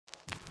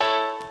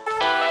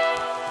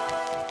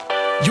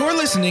You're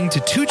listening to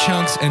Two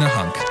Chunks and a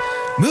Hunk.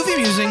 Movie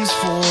musings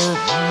for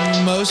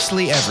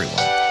mostly everyone.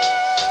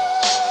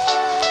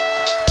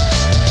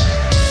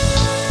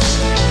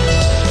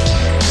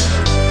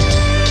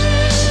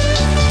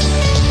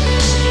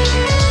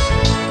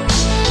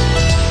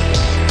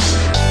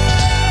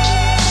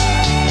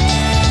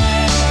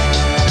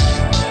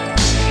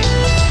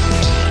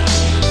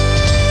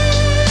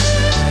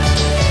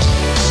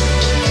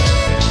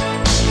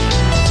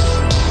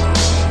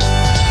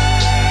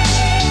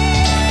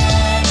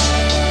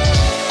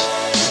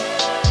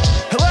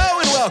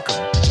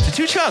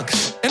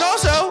 Chunks, and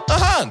also a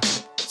hunk.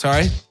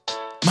 Sorry.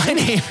 My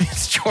name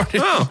is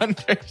Jordan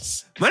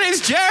Wonders. My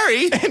name's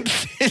Jerry. And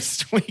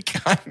this week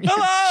I'm your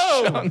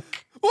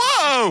chunk.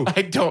 Whoa.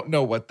 I don't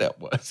know what that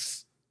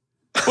was.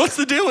 What's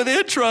the deal with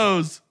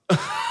intros?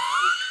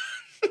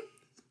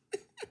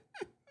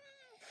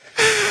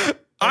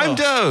 I'm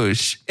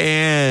Doge.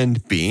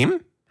 And Beam,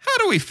 how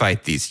do we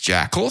fight these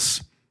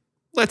jackals?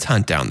 Let's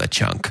hunt down the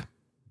chunk.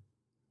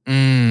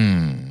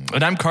 And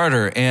I'm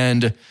Carter,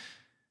 and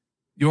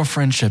your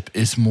friendship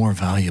is more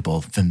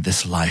valuable than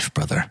this life,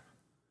 brother.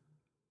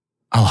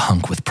 I'll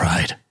hunk with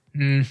pride.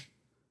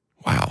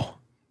 Wow.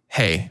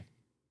 Hey,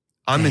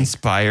 I'm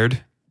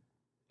inspired.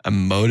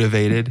 I'm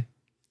motivated.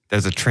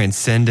 There's a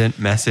transcendent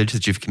message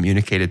that you've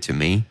communicated to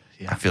me.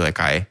 Yeah. I feel like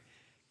I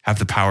have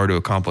the power to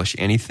accomplish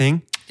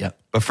anything. Yep.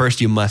 But first,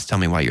 you must tell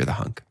me why you're the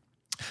hunk.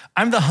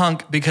 I'm the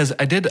hunk because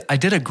I did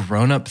a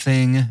grown-up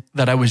thing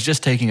that I was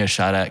just taking a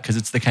shot at because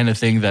it's the kind of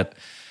thing that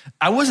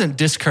I wasn't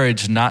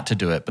discouraged not to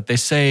do it, but they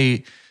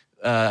say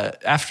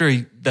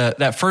after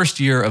that first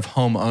year of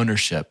home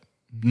ownership,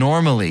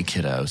 normally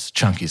kiddos,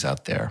 chunkies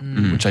out there,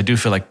 which I do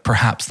feel like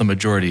perhaps the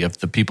majority of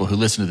the people who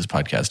listen to this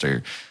podcast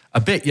are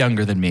a bit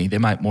younger than me. They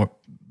might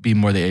be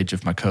more the age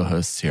of my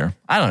co-hosts here.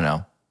 I don't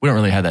know. We don't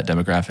really have that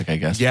demographic, I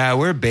guess. Yeah,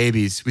 we're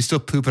babies. We still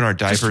poop in our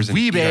diapers and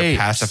eat our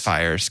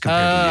pacifiers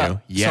compared to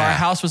you. Yeah. So our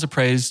house was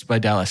appraised by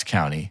Dallas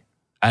County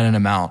at an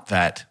amount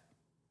that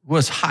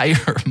was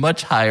higher,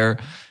 much higher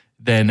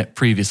than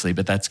previously,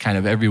 but that's kind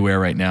of everywhere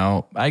right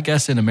now. I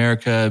guess in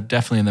America,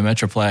 definitely in the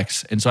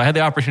Metroplex. And so I had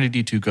the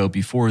opportunity to go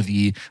before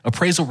the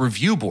appraisal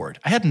review board.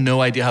 I had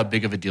no idea how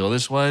big of a deal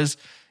this was.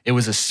 It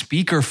was a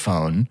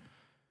speakerphone.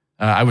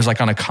 I was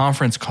like on a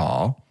conference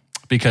call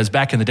because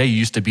back in the day, you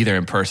used to be there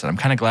in person. I'm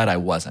kind of glad I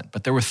wasn't.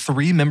 But there were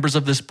 3 members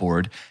of this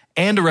board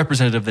and a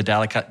representative of the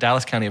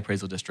Dallas County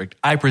Appraisal District.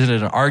 I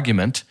presented an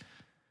argument.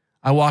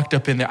 I walked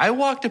up in there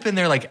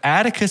like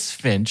Atticus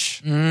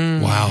Finch.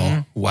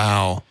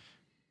 Wow.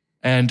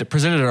 And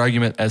presented an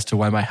argument as to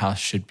why my house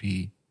should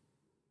be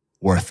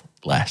worth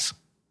less.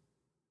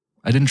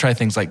 I didn't try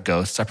things like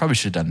ghosts. I probably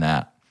should have done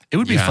that. It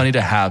would be funny to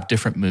have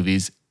different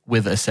movies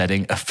with a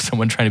setting of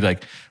someone trying to be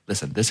like,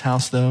 listen, this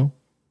house, though,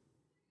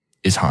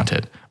 is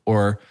haunted.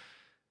 Or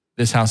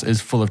this house is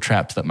full of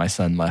traps that my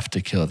son left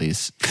to kill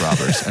these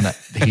robbers. And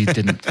he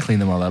didn't clean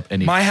them all up.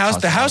 And my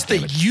house, the house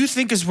that you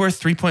think is worth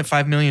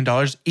 $3.5 million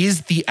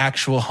is the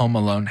actual Home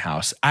Alone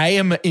house. I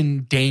am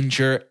in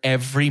danger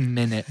every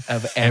minute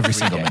of every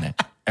single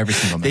minute. Every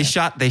single minute.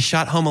 They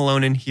shot Home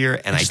Alone in here,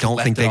 and I don't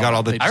think they got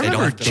all the. I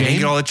remember they didn't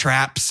get all the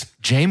traps.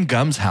 James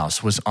Gumm's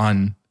house was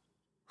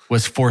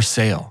for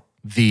sale.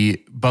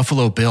 The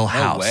Buffalo Bill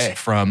house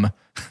from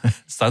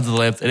Sons of the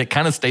Lambs, and it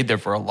kind of stayed there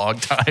for a long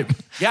time.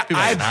 Yeah,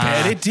 I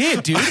bet it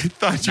did, dude. I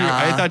thought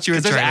you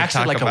were trying to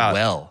talk like about a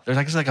well. There's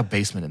actually like a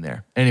basement in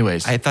there.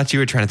 Anyways, I thought you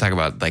were trying to talk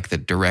about like the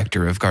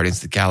director of Guardians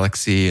of the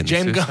Galaxy and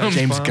James Gunn.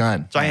 James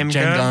Gunn. I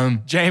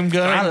love James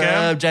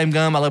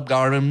Gunn. I love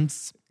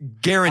Gardens.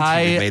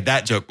 Guaranteed you made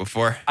that joke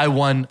before. I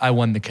won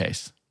the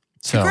case.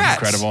 So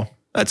Congrats. Incredible.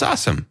 That's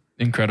awesome.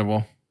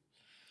 Incredible.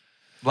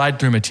 Lied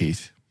through my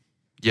teeth.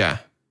 Yeah.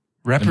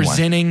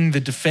 Representing the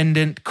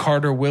defendant,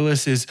 Carter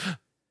Willis is...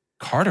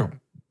 Carter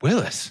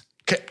Willis?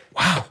 Okay.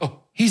 Wow.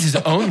 He's his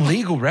own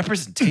legal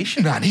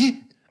representation.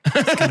 Nani?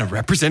 He's going to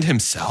represent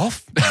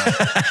himself?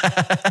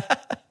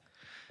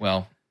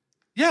 Well,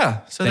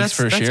 yeah. So thanks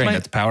for sharing.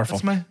 That's powerful.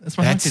 That's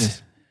my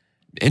happiness.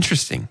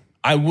 Interesting.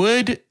 I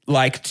would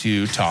like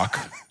to talk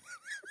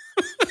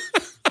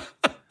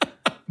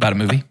about a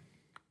movie.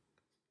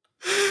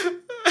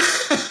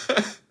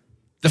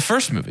 The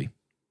first movie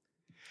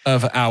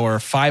of our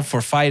 5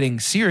 for Fighting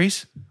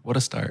series. What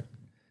a start.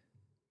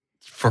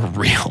 For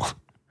real.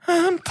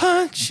 I'm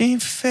punching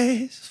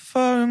face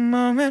for a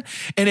moment.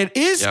 And it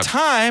is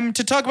time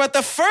to talk about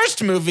the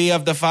first movie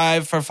of the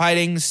 5 for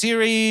Fighting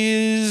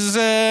series.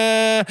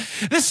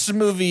 This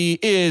movie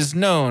is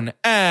known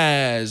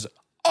as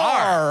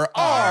RRR.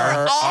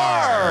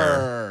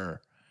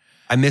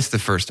 I missed the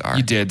first R.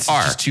 You did. So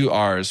just 2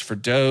 R's for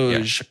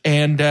Doge. Yeah.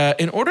 And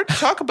in order to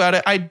talk about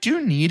it, I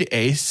do need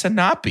a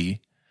synopsis.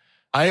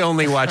 I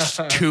only watched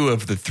 2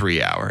 of the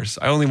 3 hours.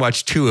 I only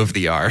watched 2 of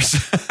the R's.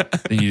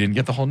 Then you didn't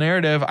get the whole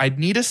narrative. I'd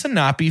need a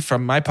synopsis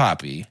from my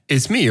poppy.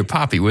 It's me, your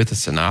poppy, with a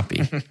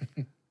synopsis.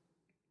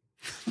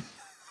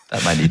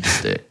 That might need to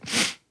stick.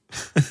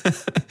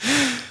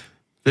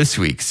 This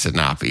week's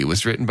synopsis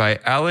was written by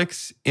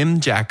Alex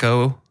M.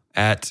 Jacko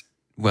at,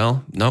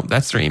 well, no,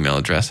 that's their email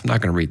address. I'm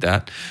not going to read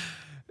that.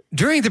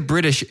 During the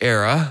British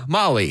era,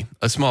 Molly,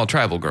 a small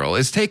tribal girl,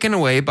 is taken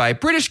away by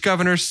British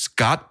Governor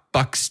Scott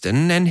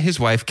Buxton and his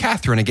wife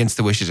Catherine against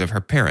the wishes of her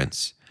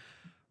parents.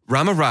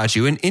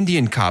 Ramaraju, an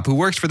Indian cop who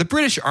works for the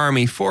British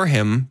Army for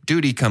him,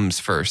 duty comes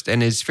first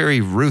and is very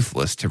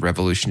ruthless to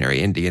revolutionary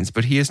Indians,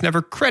 but he is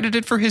never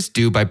credited for his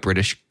due by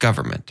British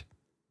government.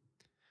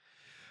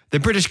 The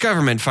British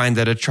government find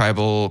that a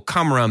tribal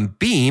Kamram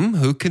Beam,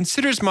 who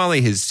considers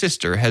Molly his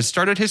sister, has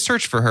started his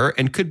search for her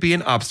and could be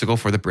an obstacle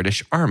for the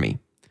British Army.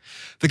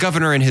 The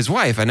governor and his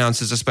wife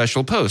announces a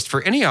special post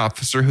for any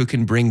officer who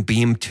can bring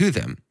Beam to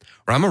them.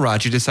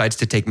 Ramaraju decides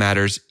to take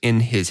matters in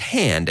his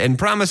hand and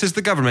promises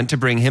the government to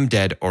bring him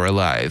dead or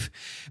alive.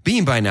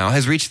 Beam by now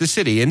has reached the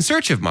city in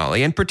search of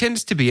Molly and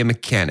pretends to be a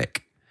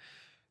mechanic.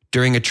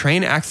 During a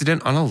train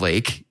accident on a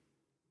lake,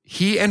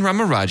 he and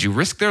Ramaraju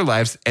risk their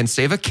lives and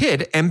save a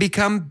kid and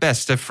become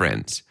best of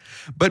friends.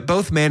 But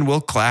both men will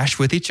clash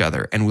with each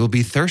other and will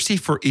be thirsty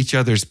for each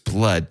other's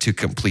blood to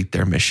complete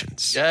their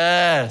missions.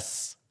 Yes.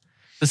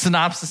 The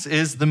synopsis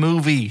is the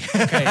movie.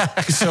 Okay,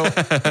 so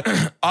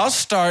I'll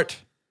start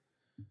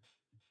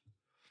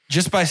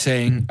just by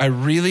saying I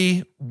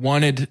really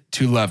wanted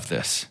to love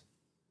this.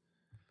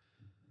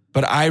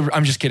 But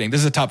I'm just kidding.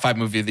 This is a top 5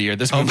 movie of the year.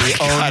 This movie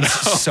owns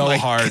so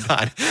hard.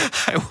 God.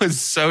 I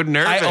was so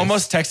nervous. I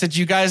almost texted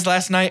you guys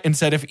last night and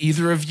said, if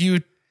either of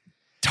you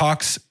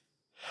talks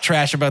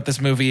trash about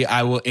this movie,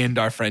 I will end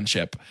our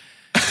friendship.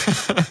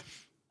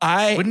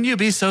 Wouldn't you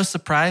be so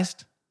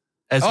surprised?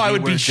 I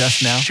would be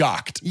just now.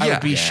 shocked. Yeah. I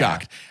would be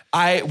shocked.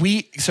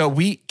 Callie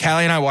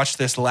and I watched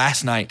this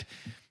last night,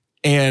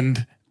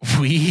 and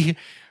we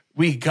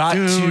got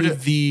to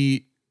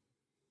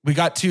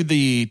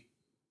the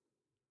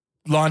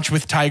launch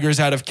with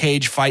tigers out of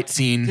cage fight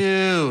scene.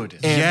 Dude.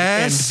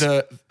 And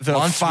the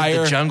Launch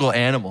fire with the jungle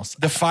animals.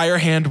 The fire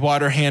hand,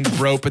 water hand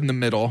rope in the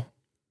middle.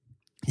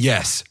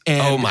 Yes.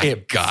 And oh my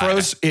it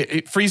God.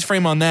 It freeze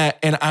frame on that.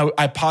 And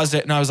I paused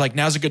it and I was like,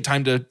 now's a good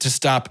time to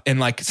stop and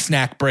like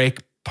snack break,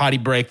 potty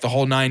break, the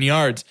whole 9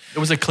 yards. It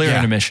was a clear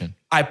intermission.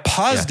 I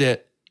paused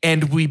it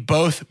and we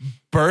both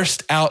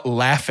burst out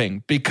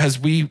laughing because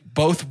we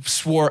both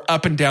swore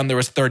up and down there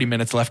was 30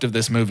 minutes left of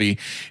this movie.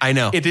 I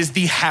know. It is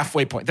the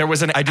halfway point. There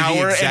was an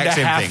hour and a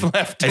half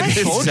left. I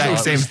did the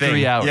exact same thing.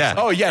 3 hours. Yeah.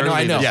 Oh yeah, no,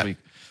 I know. This week.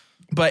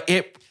 But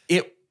it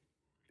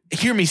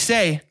hear me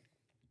say,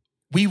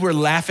 we were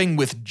laughing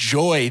with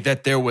joy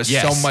that there was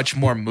so much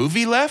more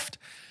movie left.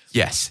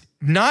 Yes.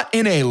 Not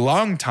in a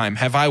long time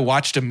have I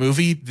watched a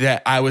movie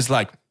that I was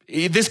like,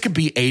 this could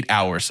be 8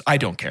 hours. I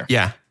don't care.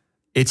 Yeah.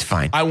 It's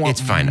fine. It's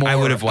fine. I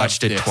would have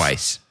watched it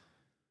twice.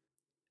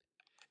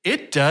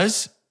 It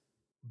does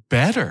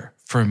better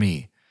for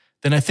me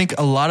than I think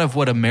a lot of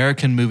what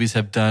American movies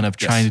have done of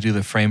trying to do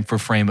the frame for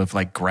frame of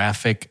like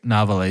graphic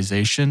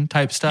novelization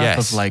type stuff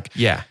of like,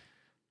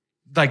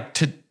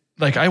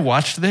 I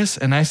watched this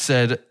and I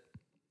said,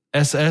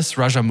 S.S.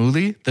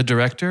 Rajamouli, the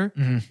director,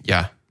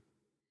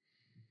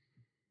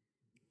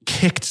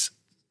 kicked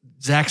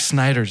Zack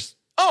Snyder's.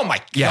 Oh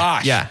my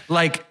gosh. Yeah.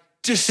 Like,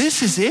 this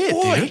is it,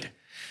 dude.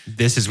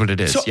 This is what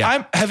it is. So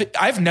yeah.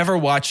 I've never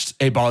watched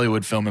a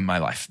Bollywood film in my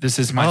life. This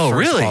is my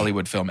first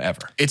Bollywood film ever.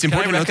 It's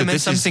important to note that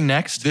this something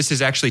next. This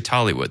is actually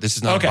Tollywood. This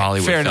is not a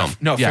Bollywood fair film.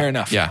 Enough. No, fair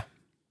enough. Yeah.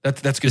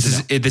 That's good.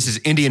 This is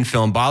Indian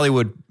film.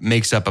 Bollywood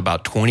makes up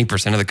about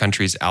 20% of the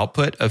country's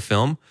output of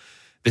film.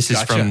 This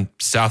is from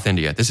South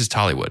India. This is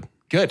Tollywood.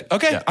 Good.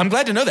 Okay. Yeah. I'm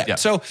glad to know that. Yeah.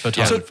 So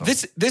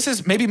this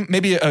is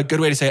maybe a good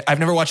way to say it. I've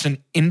never watched an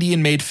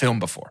Indian made film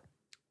before.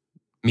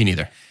 Me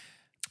neither.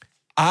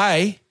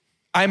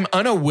 I'm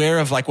unaware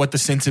of like what the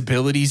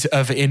sensibilities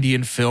of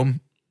Indian film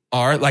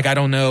are. Like, I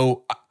don't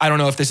know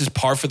if this is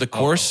par for the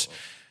course.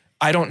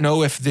 I don't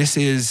know if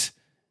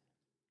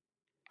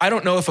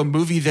a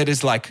movie that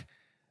is like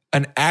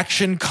an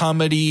action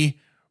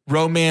comedy,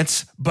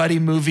 romance, buddy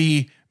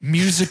movie,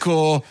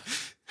 musical,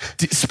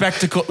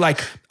 spectacle.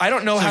 Like, I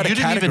don't know how to categorize. You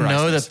didn't even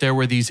know that there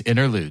were these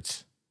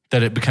interludes,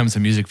 that it becomes a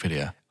music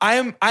video.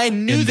 I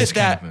knew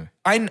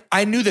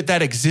that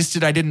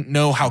existed. I didn't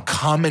know how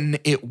common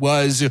it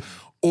was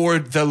or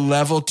the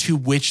level to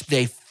which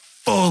they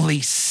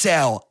fully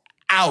sell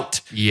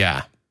out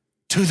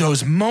to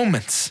those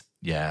moments.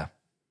 Yeah.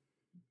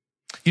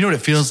 You know what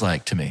it feels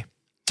like to me?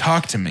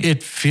 Talk to me.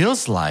 It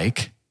feels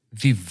like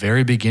the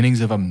very beginnings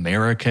of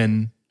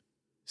American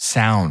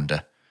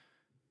sound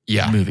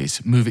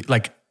movies.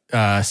 Like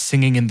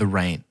Singing in the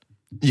Rain.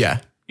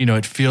 Yeah. You know,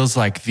 it feels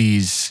like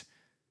these,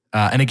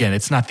 and again,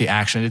 it's not the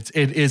action. It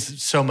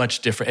is so much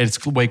different.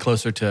 It's way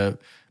closer to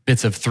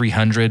bits of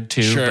 300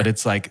 too, but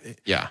it's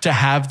like to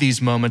have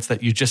these moments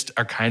that you just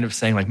are kind of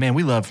saying like, man,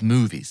 we love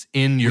movies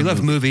We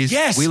love movies.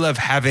 Yes. We love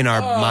having our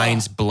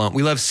minds blown.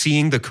 We love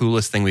seeing the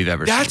coolest thing we've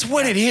ever seen. That's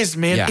what it is,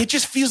 man. Yeah. It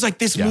just feels like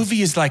this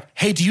movie is like,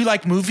 hey, do you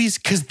like movies?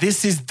 Because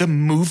this is the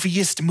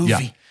moviest movie.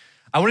 Yeah.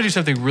 I want to do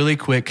something really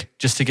quick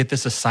just to get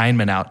this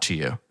assignment out to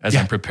you as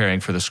I'm preparing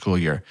for the school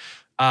year.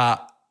 I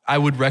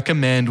would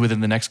recommend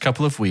within the next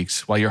couple of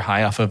weeks, while you're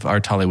high off of our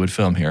Tollywood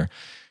film here,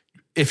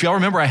 if y'all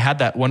remember, I had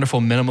that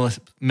wonderful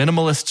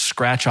minimalist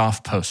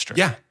scratch-off poster.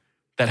 Yeah.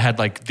 that had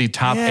like the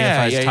top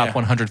AFI's top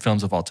 100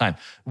 films of all time.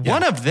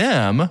 One of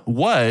them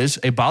was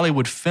a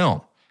Bollywood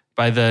film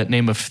by the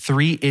name of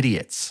Three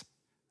Idiots.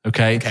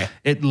 Okay.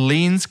 It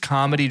leans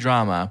comedy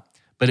drama,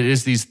 but it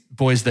is these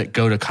boys that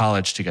go to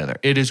college together.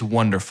 It is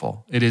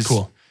wonderful. It is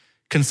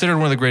considered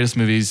one of the greatest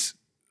movies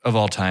of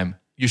all time.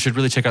 You should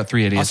really check out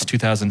Three Idiots,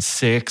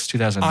 2006,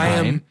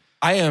 2009.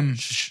 I am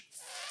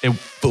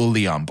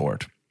fully on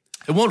board.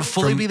 It won't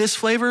fully be this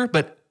flavor,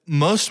 but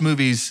most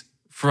movies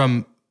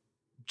from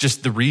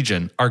just the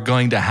region are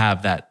going to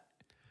have that.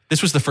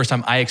 This was the first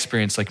time I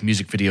experienced like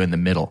music video in the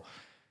middle.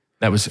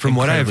 That was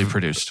incredibly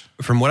produced.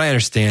 From what I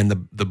understand,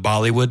 the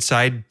Bollywood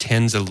side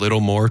tends a little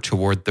more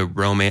toward the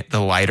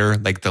lighter,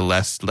 like the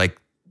less like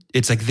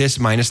it's like this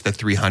minus the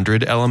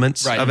 300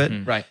 elements of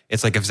it. Right.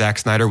 It's like if Zack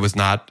Snyder was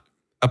not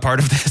a part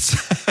of this.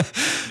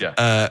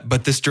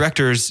 But this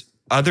director's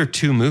other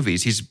two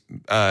movies, he's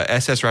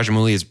S.S.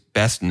 Rajamouli is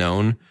best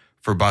known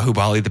for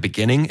Bahubali: The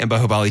Beginning and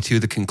Bahubali 2: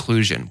 The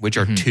Conclusion, which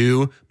are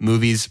two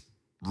movies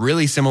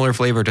really similar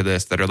flavor to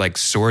this that are like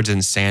swords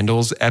and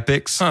sandals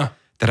epics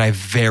that I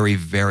very,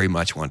 very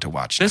much want to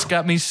watch. This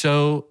got me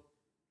so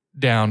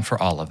down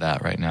for all of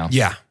that right now.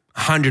 Yeah,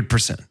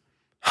 100%.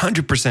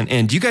 100%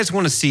 in. Do you guys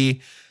want to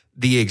see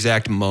the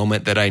exact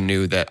moment that I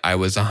knew that I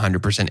was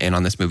 100% in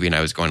on this movie and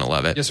I was going to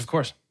love it? Yes, of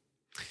course.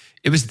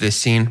 It was this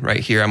scene right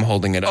here. I'm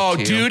holding it up. Oh, to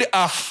you. dude,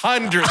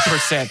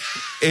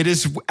 100%. It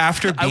is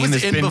after Beam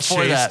has been before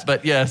chased. that,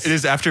 but yes. It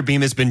is after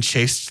Beam has been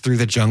chased through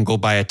the jungle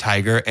by a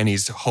tiger and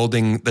he's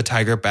holding the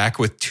tiger back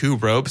with two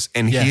ropes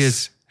and he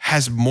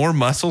has more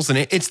muscles than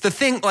it. It's the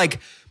thing, like,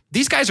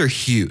 these guys are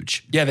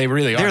huge. Yeah, they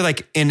really are. They're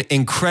like in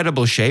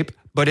incredible shape,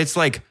 but it's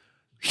like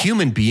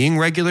human being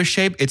regular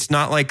shape. It's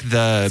not like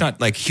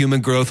like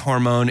human growth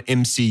hormone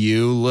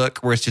MCU look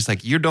where it's just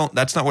like,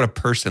 that's not what a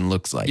person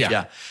looks like.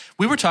 Yeah.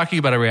 We were talking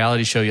about a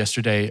reality show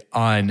yesterday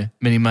on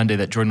Mini Monday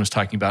that Jordan was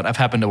talking about. I've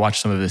happened to watch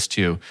some of this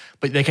too,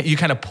 but you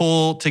kind of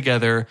pull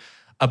together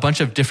a bunch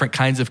of different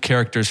kinds of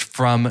characters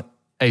from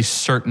a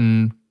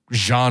certain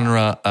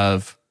genre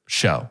of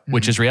show,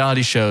 which is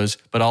reality shows,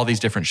 but all these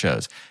different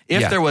shows.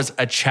 If there was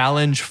a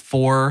challenge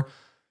for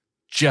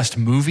just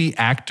movie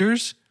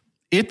actors,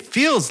 it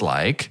feels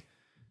like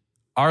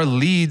our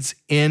leads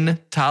in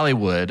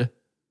Tollywood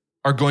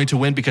are going to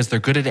win because they're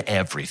good at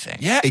everything.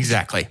 Yeah,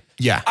 exactly.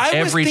 Yeah.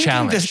 Every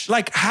challenge. This,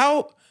 like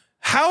how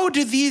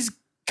do these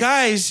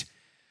guys,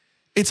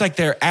 it's like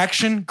their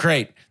action,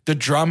 great. The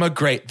drama,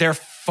 great. They're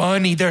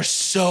funny. They're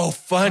so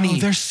funny. Oh,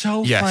 they're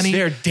so funny.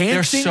 They're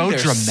dancing. They're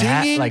so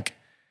dramatic. Singing. Like,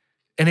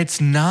 and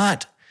it's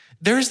not,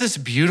 there's this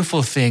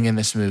beautiful thing in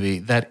this movie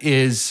that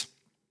is,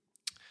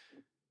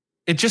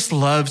 it just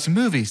loves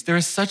movies. There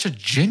is such a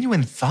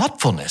genuine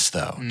thoughtfulness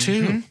though,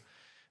 too.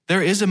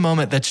 There is a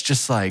moment that's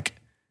just like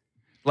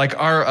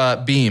our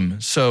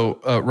Beam. So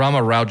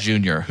Rama Rao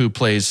Jr., who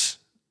plays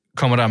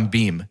Komaram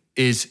Beam,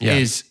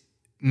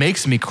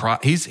 makes me cry.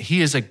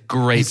 He is a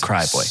great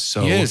cry boy.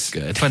 So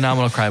good.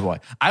 Phenomenal cry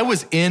boy. I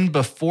was in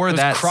before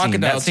that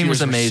scene. That scene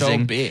was amazing.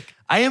 So big.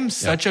 I am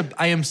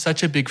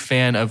such a big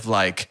fan of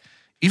like,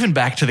 even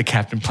back to the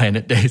Captain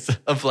Planet days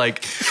of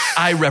like,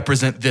 I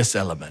represent this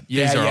element.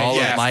 These are all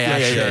of my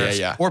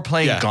actions. Or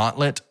playing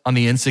Gauntlet on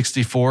the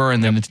N64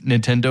 and then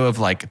Nintendo of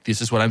like, this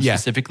is what I'm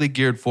specifically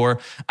geared for.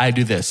 I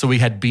do this. So we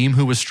had Beam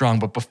who was strong.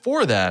 But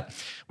before that,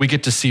 we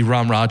get to see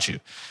Ram Raju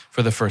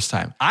for the first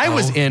time. I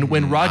was in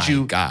when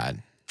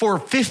Raju, for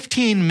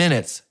 15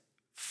 minutes,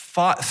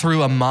 fought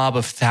through a mob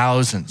of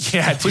thousands.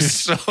 Yeah, it was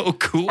so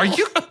cool. Are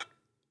you...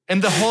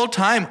 And the whole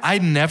time, I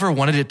never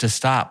wanted it to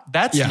stop.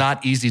 That's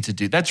not easy to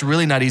do. That's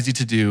really not easy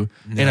to do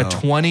in a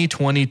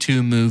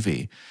 2022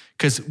 movie.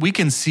 Because we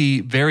can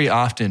see very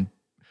often,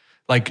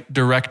 like,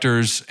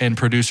 directors and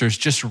producers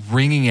just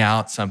wringing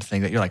out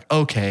something that you're like,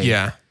 okay.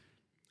 Yeah.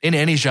 In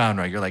any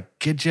genre, you're like,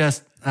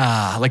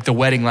 like The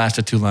Wedding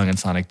lasted too long in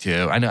Sonic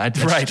 2. I know,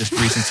 that's just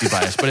recency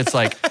bias. But it's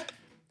like,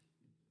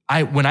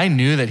 when I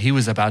knew that he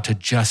was about to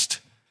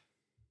just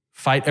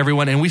fight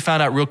everyone, and we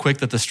found out real quick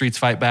that the streets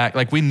fight back.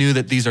 Like, we knew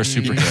that these are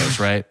superheroes,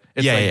 right?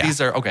 It's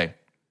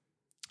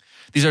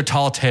these are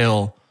tall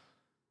tale,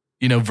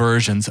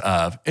 versions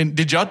of. And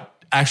did y'all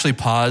actually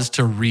pause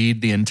to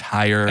read the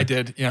entire I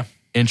did,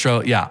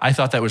 intro? Yeah, I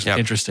thought that was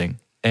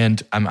interesting.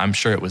 And I'm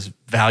sure it was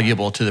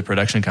valuable to the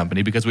production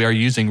company because we are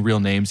using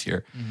real names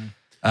here.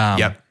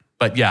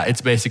 But yeah,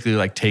 it's basically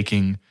like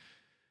taking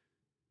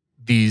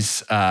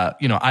these,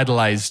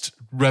 idolized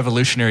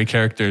revolutionary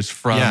characters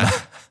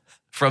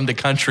from the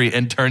country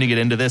and turning it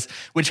into this,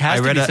 which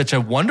has to be such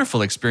a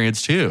wonderful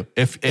experience too,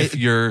 if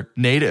you're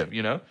native,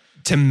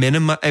 To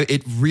minimize,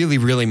 it really,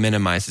 really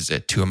minimizes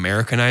it to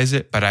Americanize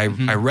it. But I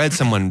read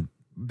someone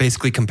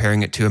basically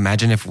comparing it to,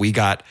 imagine if we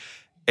got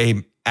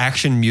a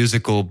action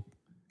musical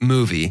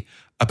movie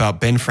about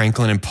Ben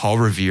Franklin and Paul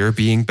Revere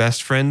being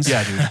best friends.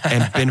 Yeah, dude.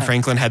 And Ben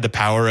Franklin had the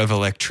power of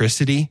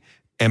electricity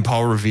and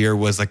Paul Revere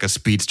was like a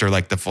speedster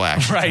like the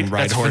Flash. Right. And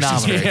ride That's horses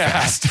phenomenal. very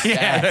fast.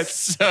 Yeah, that's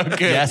so good.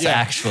 Yes, Yeah.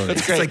 actually. That's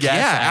It's great. like, Yes,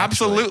 yeah, actually.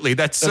 absolutely.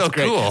 That's so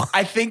Great. cool.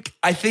 I think,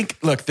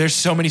 look, there's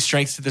so many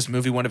strengths to this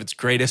movie. One of its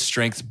greatest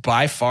strengths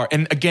by far.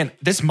 And again,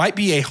 this might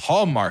be a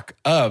hallmark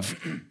of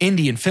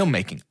Indian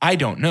filmmaking. I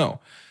don't know.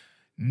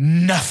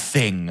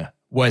 Nothing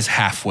was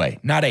halfway.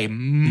 Not a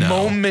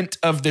moment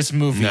of this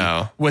movie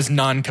was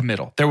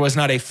non-committal. There was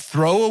not a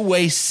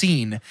throwaway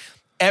scene.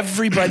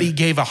 Everybody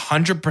gave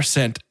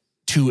 100%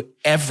 to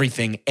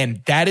everything.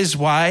 And that is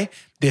why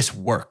this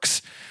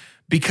works.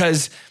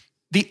 Because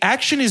the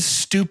action is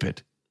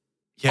stupid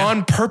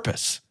on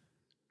purpose.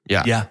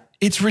 Yeah. Yeah.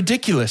 It's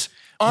ridiculous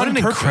on What an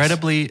purpose.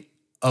 incredibly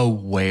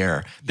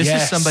aware. This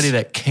Yes. is somebody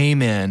that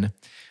came in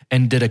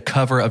and did a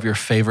cover of your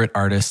favorite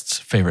artist's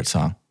favorite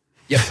song.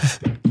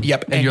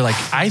 Yep. And you're like,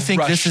 I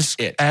think this is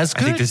it. as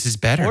good. I think this is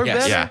better. or Yes.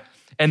 better. Yeah.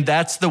 And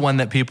that's the one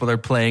that people are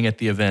playing at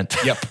the event.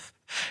 Yep.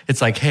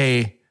 It's like,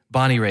 hey,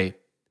 Bonnie Raitt,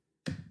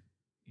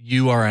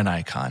 you are an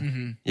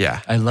icon. Yeah.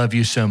 I love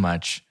you so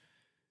much.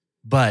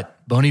 But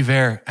Bon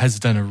Iver has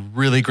done a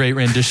really great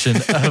rendition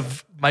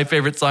of my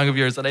favorite song of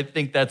yours. And I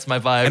think that's my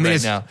vibe I mean,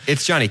 right now.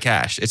 it's Johnny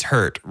Cash. It's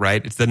Hurt,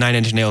 right? It's the Nine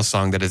Inch Nails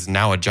song that is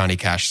now a Johnny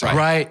Cash song.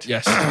 Right.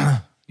 Yes.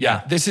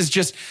 Yeah. This is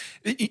just,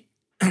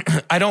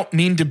 I don't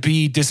mean to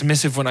be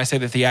dismissive when I say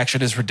that the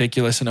action is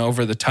ridiculous and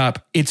over the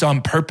top. It's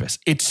on purpose.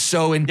 It's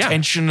so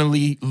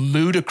intentionally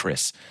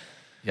ludicrous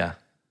Yeah.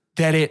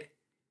 that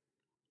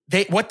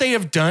what they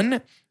have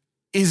done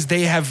is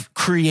they have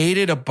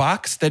created a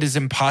box that is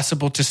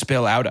impossible to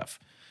spill out of.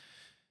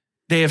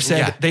 They have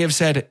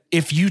said,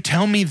 if you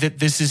tell me that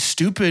this is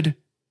stupid,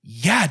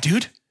 yeah,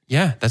 dude.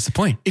 Yeah, that's the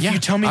point. If Yeah, you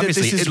tell me that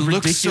obviously, this is it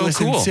looks so ridiculous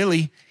cool. and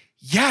silly,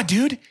 yeah,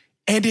 dude.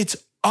 And it's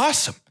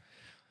awesome.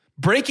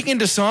 Breaking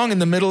into song in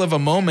the middle of a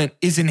moment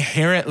is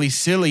inherently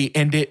silly,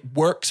 and it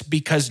works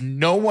because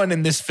no one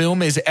in this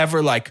film is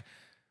ever like,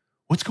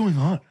 what's going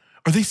on?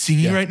 Are they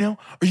singing right now?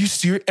 Are you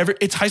serious?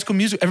 It's High School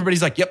Music.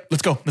 Everybody's like, yep,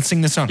 let's go. Let's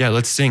sing this song. Yeah,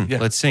 let's sing.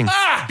 Let's sing.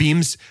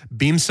 Beam's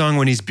song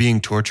when he's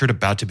being tortured,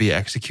 about to be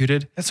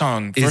executed. That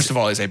song, first of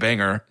all, is a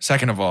banger.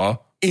 Second of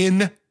all,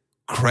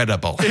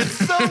 Incredible.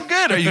 So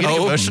good. Are you getting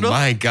emotional? Oh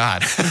my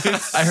God.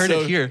 I heard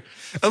it here.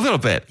 A little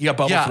bit. you got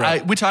bubble Yeah,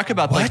 thread. we talk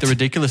about like the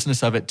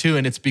ridiculousness of it too,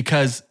 and it's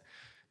because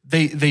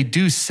they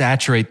do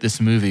saturate this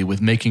movie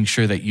with making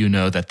sure that you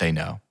know that they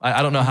know.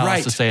 I don't know how else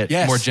Right. to say it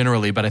Yes. more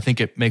generally, but I think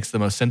it makes the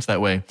most sense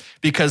that way.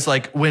 Because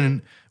like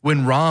when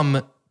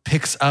Ram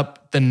picks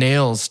up the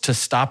nails to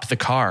stop the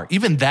car,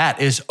 even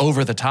that is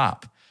over the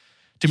top.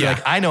 To be Yeah.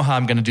 like, I know how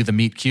I'm going to do the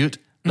meet cute.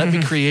 Let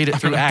me create it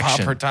through Pop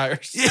action. her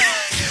tires.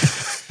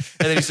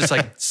 And then he's just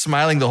like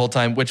smiling the whole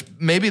time, which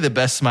may be the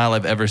best smile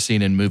I've ever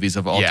seen in movies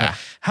of all Yeah. time.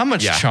 How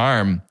much Yeah.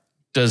 charm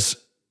does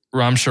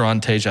Ram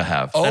Charan Teja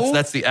have?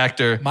 That's the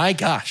actor My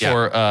gosh.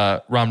 for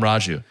Ram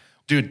Raju.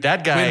 Dude,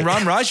 that guy. When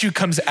Ram Raju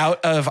comes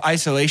out of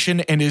isolation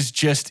and is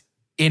just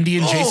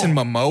Indian Jason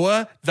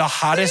Momoa, the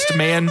hottest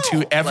man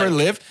to ever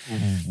live.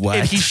 What?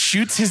 And he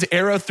shoots his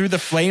arrow through the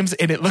flames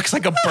and it looks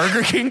like a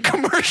Burger King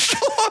commercial.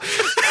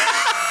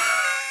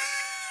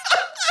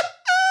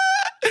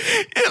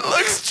 It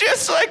looks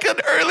just like an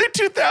early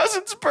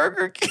 2000s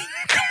Burger King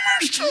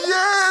commercial.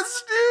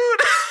 Yes,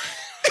 dude.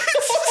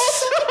 It's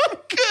so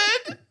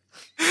good.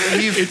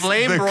 he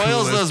flame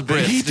broils those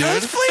Brits, He dude.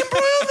 does flame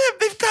broil them.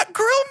 They've got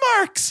grill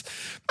marks.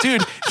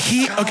 Dude,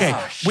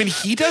 when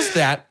he does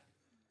that,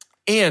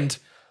 and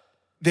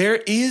there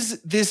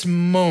is this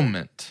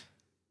moment.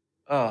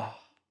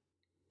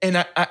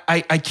 And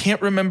I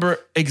can't remember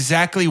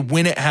exactly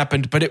when it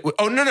happened, but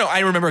I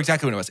remember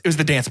exactly when it was. It was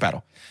the dance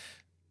battle.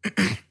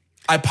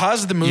 I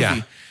paused the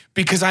movie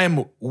because I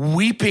am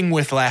weeping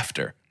with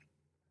laughter.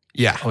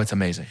 Yeah. Oh, it's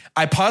amazing.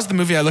 I pause the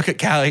movie, I look at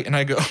Callie, and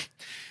I go,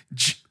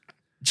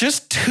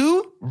 just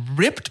two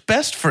ripped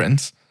best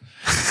friends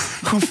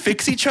who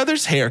fix each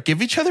other's hair,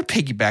 give each other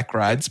piggyback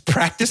rides,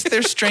 practice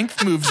their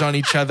strength moves on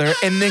each other,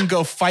 and then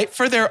go fight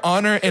for their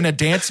honor in a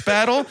dance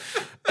battle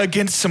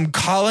against some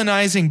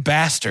colonizing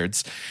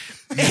bastards.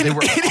 They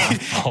were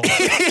awful.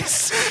 It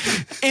is,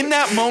 in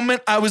that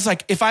moment, I was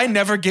like, if I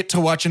never get to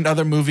watch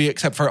another movie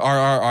except for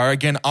RRR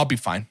again, I'll be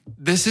fine.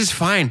 This is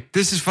fine.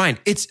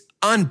 It's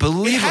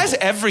unbelievable. It has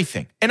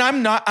everything. And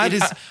I'm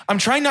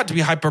trying not to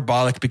be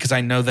hyperbolic because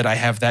I know that I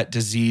have that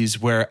disease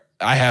where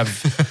I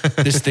have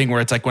this thing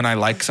where it's like when I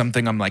like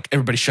something, I'm like,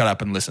 everybody shut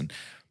up and listen.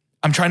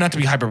 I'm trying not to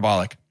be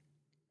hyperbolic.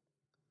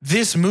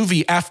 This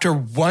movie, after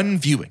one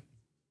viewing,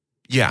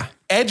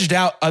 edged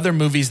out other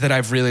movies that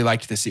I've really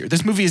liked this year.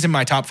 This movie is in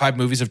my top 5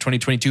 movies of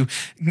 2022.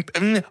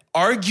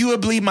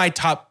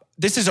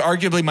 This is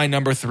arguably my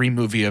number 3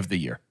 movie of the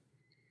year.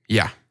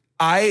 Yeah.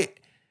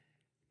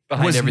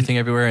 Behind Everything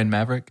Everywhere in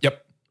Maverick.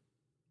 Yep.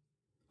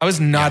 I was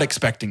not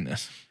expecting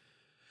this.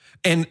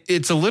 And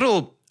it's a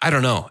little, I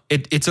don't know,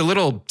 it's a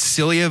little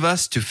silly of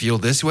us to feel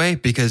this way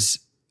because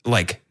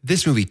like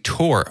this movie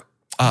tore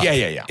up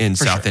in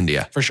For South sure.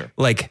 India. For sure.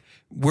 Like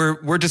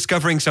we're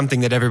discovering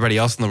something that everybody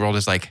else in the world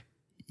is like,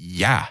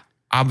 yeah,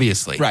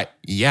 obviously. Right.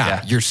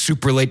 Yeah. You're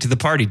super late to the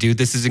party, dude.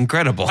 This is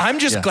incredible. I'm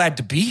just glad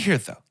to be here,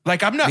 though.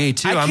 Like, I'm not. Me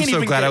too. I'm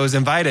so glad I was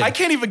invited. I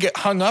can't even get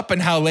hung up on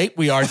how late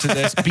we are to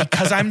this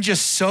because I'm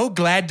just so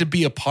glad to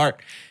be a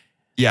part.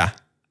 Yeah.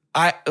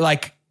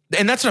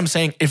 And that's what I'm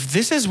saying. If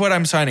this is what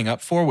I'm signing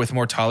up for with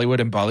more Tollywood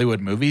and Bollywood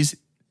movies,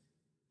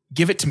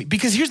 give it to me.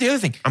 Because here's the other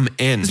thing. I'm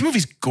in. This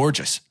movie's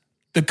gorgeous.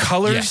 The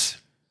colors,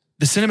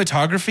 the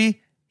cinematography,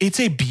 it's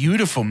a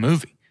beautiful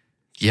movie.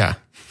 Yeah.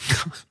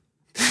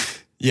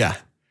 Yeah.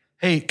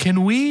 Hey,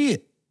 can we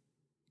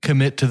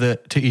commit to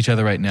each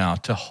other right now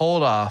to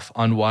hold off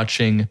on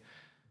watching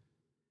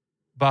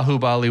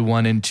Bahubali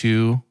 1 and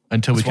 2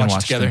 until we can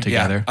watch them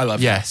together? Yeah, I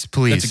love Yes, that.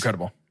 please. That's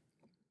incredible.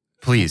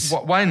 Please.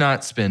 Why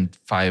not spend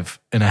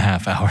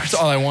 5.5 hours? That's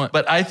all I want.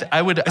 But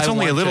I would. It's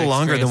only a little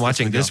longer than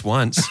watching this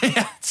once.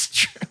 Yeah, it's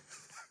true.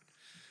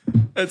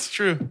 That's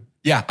true.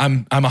 Yeah,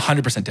 I'm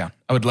 100% down.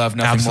 I would love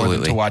nothing more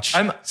than to watch.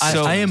 I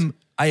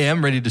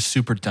am ready to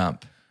super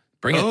dump.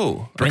 Bring it.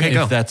 Oh, Bring okay, it.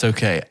 go. If that's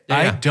okay. Yeah,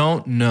 I yeah.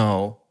 don't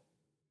know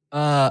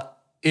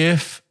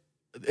if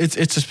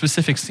it's a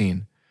specific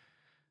scene,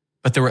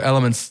 but there were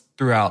elements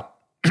throughout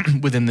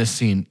within this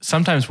scene.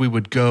 Sometimes we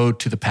would go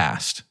to the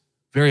past,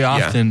 very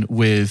often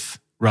with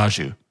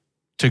Raju,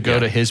 to go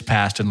to his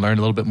past and learn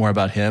a little bit more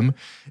about him.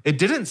 It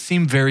didn't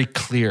seem very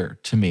clear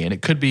to me, and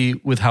it could be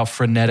with how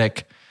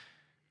frenetic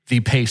the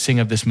pacing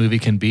of this movie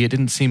can be. It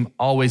didn't seem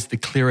always the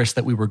clearest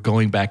that we were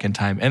going back in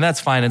time. And that's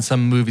fine. And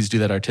some movies do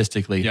that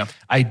artistically. Yeah.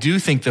 I do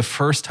think the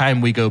first time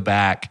we go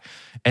back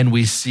and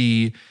we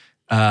see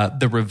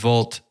the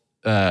revolt,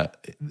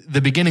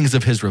 the beginnings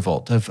of his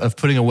revolt, of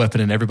putting a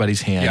weapon in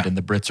everybody's hand and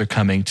the Brits are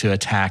coming to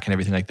attack and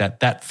everything like that,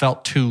 that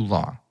felt too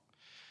long.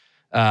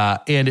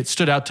 And it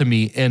stood out to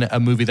me in a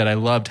movie that I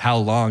loved how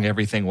long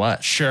everything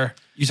was. Sure.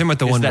 You talking about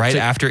the one right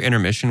after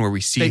intermission where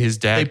we see his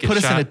dad They get put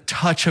us shot? in a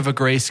touch of a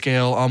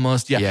grayscale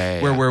almost.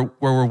 Where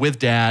we're with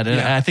dad. And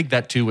I think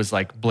that too was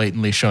like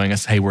blatantly showing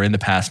us, hey, we're in the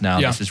past now.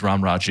 Yeah. This is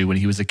Ram Raju when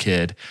he was a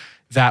kid.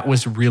 That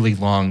was really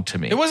long to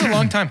me. It was a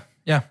long time.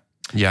 Yeah.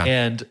 Yeah.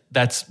 And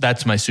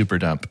that's my super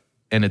dump.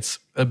 And it's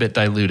a bit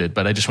diluted,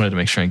 but I just wanted to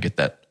make sure and get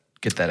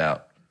that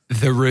out.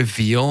 The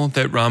reveal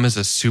that Ram is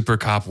a super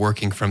cop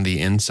working from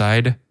the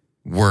inside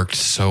worked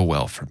so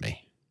well for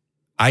me.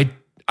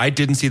 I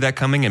didn't see that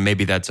coming, and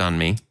maybe that's on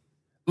me.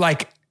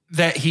 Like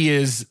that he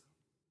is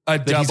a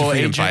That he's a double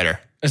freedom agent. fighter.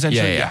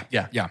 Essentially. Yeah.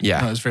 Yeah.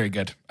 No, it was very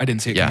good. I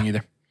didn't see it coming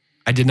either.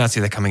 I did not see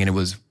that coming, and it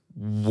was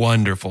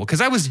wonderful. Because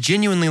I was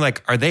genuinely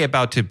like, are they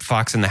about to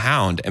Fox and the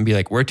Hound and be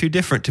like, we're too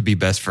different to be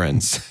best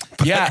friends?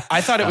 But, Yeah,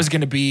 I thought it was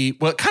going to be,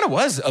 well, it kind of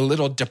was a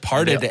little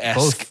Departed-esque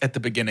both. at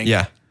the beginning.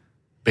 yeah.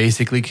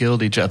 Basically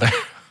killed each other.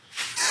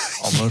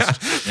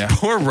 Almost. Yeah.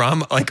 Poor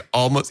Ram, like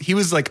almost, he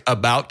was like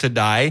about to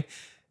die.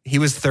 He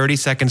was 30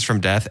 seconds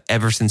from death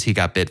ever since he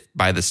got bit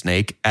by the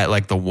snake at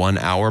like the 1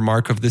 hour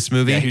mark of this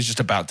movie. Yeah, he was just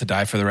about to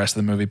die for the rest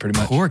of the movie, pretty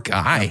much. Poor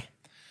guy.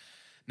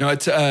 No,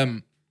 it's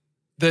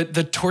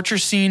the torture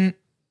scene,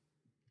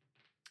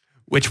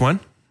 Which one?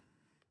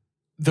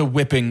 the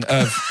whipping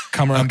of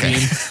Kamran Okay.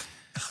 Beam.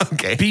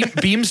 Okay.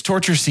 Beam's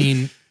torture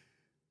scene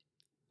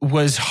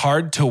was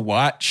hard to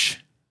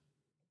watch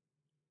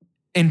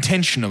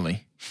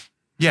intentionally,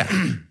 Yeah.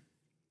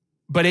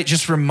 but it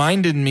just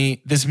reminded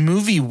me this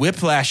movie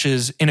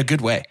whiplashes in a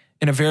good way,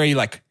 in a very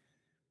like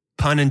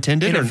Pun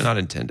intended or In a- not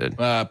intended?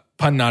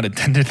 pun not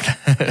intended,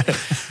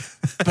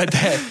 but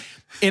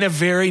in a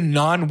very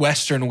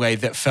non-Western way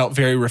that felt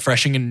very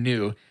refreshing and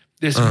new.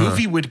 This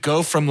movie would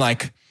go from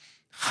like,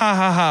 ha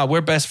ha ha,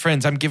 we're best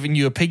friends. I'm giving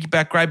you a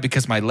piggyback ride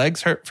because my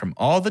legs hurt from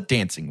all the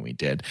dancing we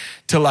did,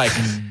 to like,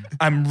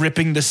 I'm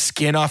ripping the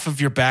skin off of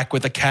your back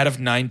with a cat of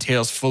nine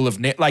tails full of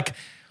like.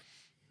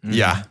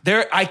 Yeah.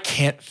 I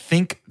can't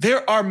think.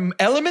 There are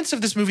elements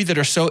of this movie that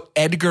are so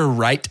Edgar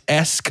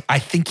Wright-esque. I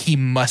think he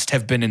must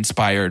have been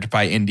inspired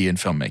by Indian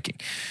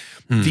filmmaking.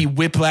 The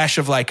whiplash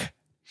of like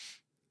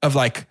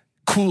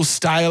cool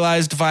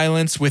stylized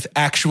violence with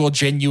actual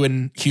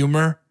genuine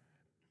humor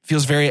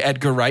feels very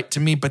Edgar Wright to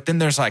me. But then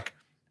there's like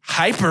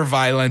hyper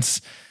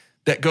violence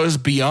that goes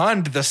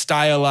beyond the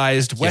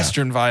stylized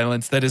Western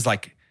violence that is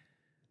like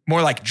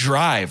more like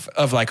Drive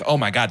of like, oh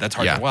my God, that's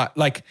hard to watch.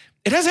 Like,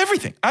 it has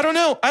everything. I don't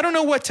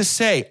know what to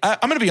say. I'm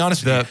going to be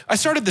honest with you. I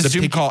started the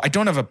Zoom call. I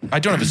don't have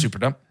a super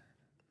dump.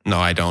 No,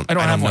 I don't. I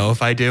don't have know one.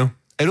 if I do.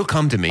 It'll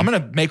come to me. I'm going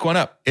to make one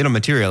up. It'll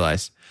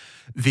materialize.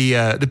 The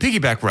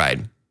piggyback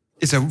ride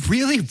is a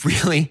really,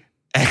 really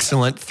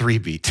excellent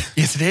 3-beat.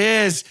 Yes, it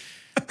is.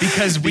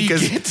 Because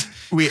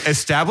we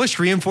establish,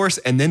 reinforce,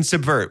 and then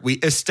subvert. We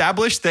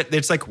establish that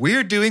it's like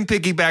we're doing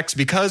piggybacks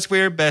because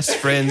we're best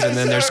friends, and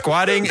then they're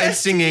squatting and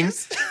singing.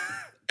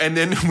 And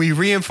then we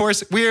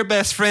reinforce, we're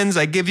best friends.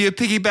 I give you a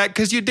piggyback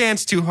because you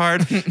dance too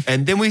hard.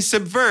 And then we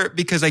subvert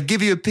because I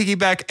give you a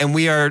piggyback and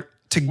we are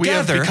together. we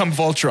have become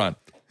Voltron.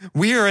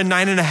 We are a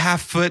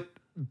 9.5-foot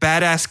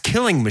badass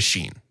killing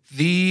machine.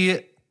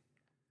 The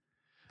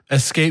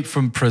escape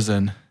from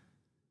prison,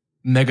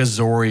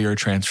 Megazorier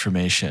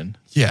transformation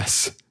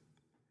Yes.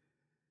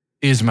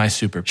 is my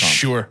super pump.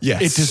 Sure.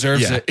 Yes. It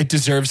deserves Yeah. it. It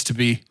deserves to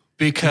be.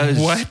 Because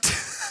What?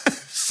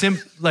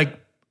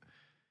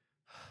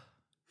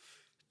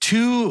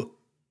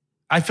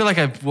 I feel like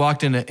I've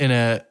walked in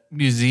a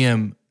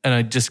museum and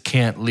I just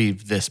can't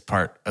leave this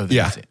part of the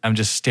museum. I'm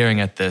just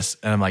staring at this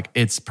and I'm like,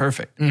 it's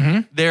perfect.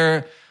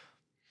 They're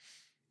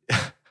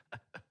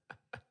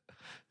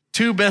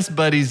two best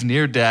buddies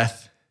near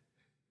death,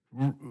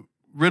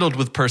 riddled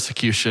with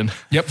persecution.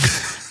 Yep.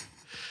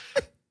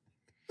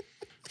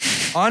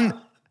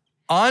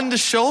 on the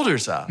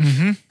shoulders of.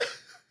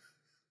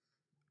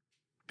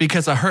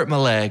 Because I hurt my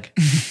leg.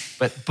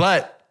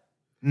 but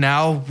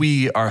now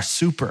we are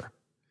super.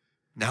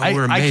 Now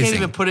we're amazing. I can't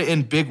even put it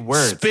in big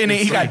words. Spinning.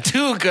 He got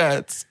two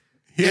guns.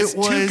 He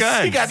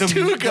got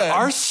two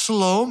guns.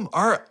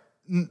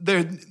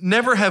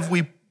 Never have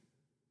we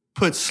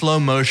put slow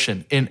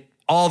motion in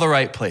all the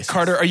right places.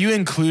 Carter, are you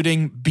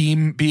including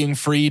Beam being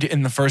freed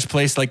in the first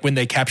place, like when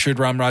they captured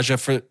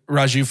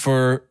Raju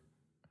for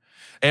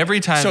every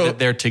time that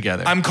they're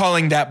together? I'm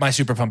calling that my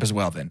super pump as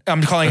well. Then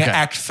I'm calling it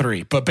Act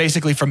 3, but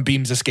basically from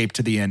Beam's escape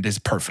to the end is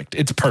perfect.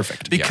 It's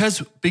perfect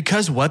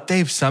because what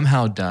they've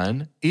somehow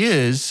done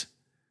is,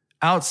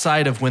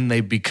 outside of when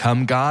they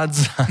become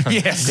gods,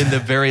 in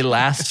the very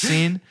last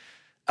scene,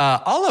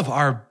 all of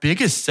our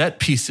biggest set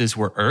pieces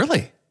were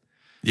early.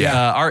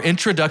 Yeah, our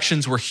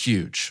introductions were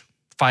huge.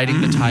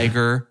 Fighting the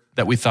tiger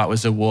that we thought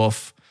was a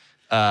wolf,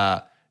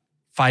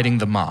 fighting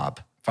the mob.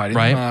 Fighting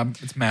the mob,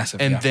 it's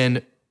massive. And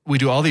then we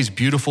do all these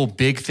beautiful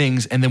big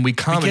things, and then we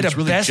come we get and it's a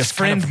really best just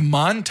friend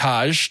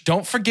montage.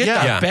 Don't forget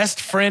that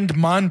best friend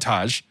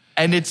montage.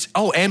 And it's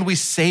and we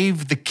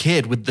save the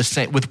kid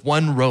with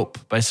one rope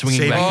by swinging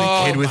Saving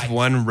back. the kid with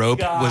one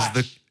rope was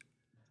the.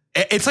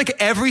 It's like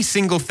every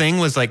single thing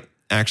was like,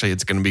 actually,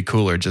 it's going to be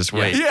cooler. Just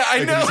wait. Yeah,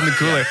 I know. It's going to be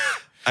cooler.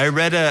 I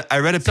read a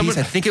piece.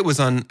 I think it was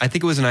an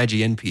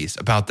IGN piece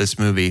about this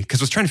movie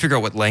because I was trying to figure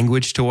out what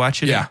language to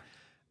watch it. Yeah,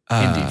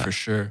 Hindi for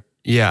sure.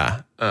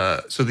 Yeah.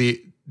 So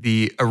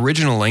the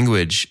original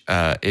language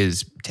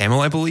is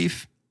Tamil, I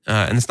believe,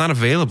 and it's not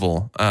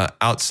available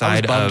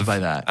outside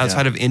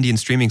of Indian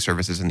streaming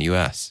services in the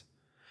U.S.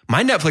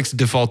 My Netflix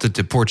defaulted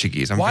to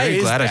Portuguese. I'm very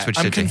glad I switched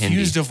it to Hindi. I'm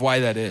confused of why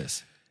that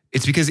is.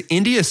 It's because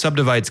India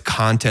subdivides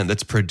content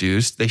that's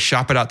produced. They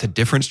shop it out to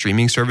different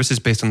streaming services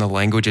based on the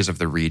languages of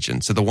the region.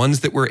 So the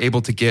ones that we're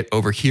able to get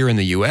over here in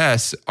the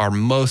US are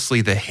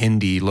mostly the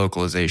Hindi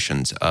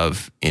localizations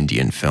of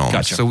Indian films.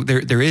 Gotcha. So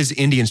there is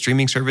Indian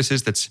streaming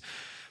services that's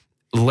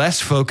less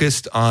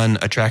focused on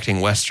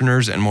attracting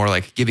Westerners and more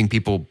like giving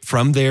people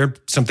from there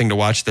something to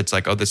watch that's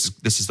like, oh, this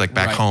is like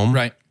back home.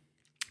 Right.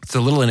 It's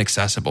a little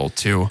inaccessible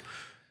to...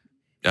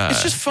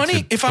 it's just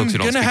funny. If I'm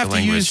going to have to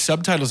use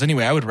subtitles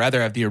anyway, I would rather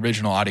have the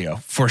original audio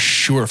for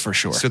sure.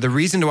 So the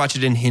reason to watch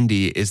it in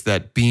Hindi is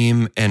that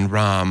Beam and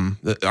Ram,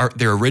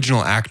 their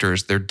original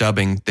actors, they're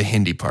dubbing the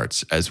Hindi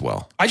parts as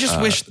well. I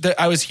just wish that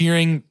I was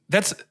hearing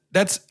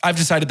I've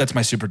decided that's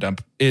my super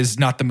dump is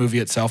not the movie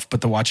itself,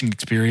 but the watching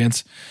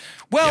experience.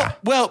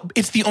 Well,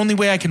 it's the only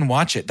way I can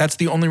watch it. That's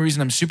the only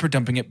reason I'm super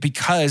dumping it,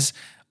 because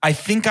I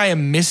think I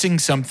am missing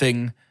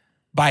something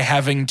by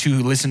having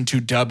to listen to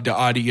dubbed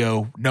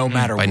audio no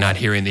matter what. By not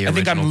hearing the original I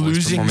think I'm voice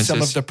losing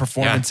some of the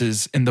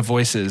performances in the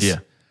voices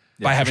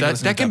by having to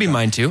listen that to can be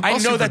mine too. I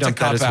know that's a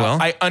cop-out.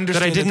 Well, I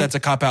understand that that's a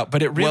cop-out,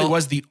 but it really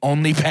was the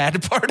only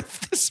bad part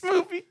of this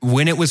movie.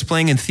 When it was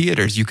playing in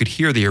theaters, you could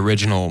hear the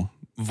original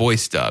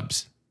voice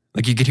dubs.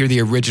 Like you could hear the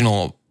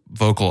original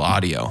vocal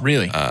audio.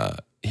 Really?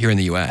 Here in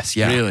the US,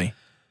 yeah. Really?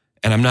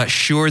 And I'm not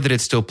sure that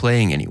it's still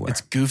playing anywhere.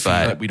 It's goofy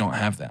that we don't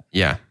have that.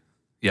 Yeah.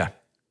 Yeah.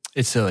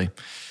 It's silly.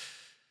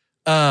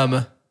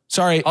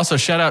 Sorry. Also,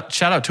 shout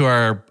out to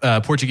our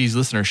Portuguese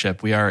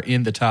listenership. We are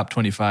in the top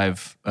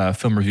 25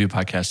 film review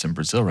podcasts in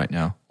Brazil right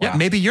now. Yeah,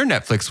 maybe your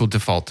Netflix will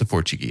default to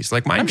Portuguese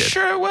like mine I'm did.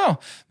 sure it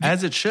will.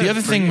 As it should. The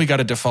other thing we got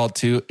to default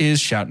to is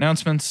shout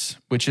announcements,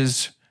 which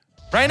is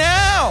right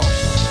now.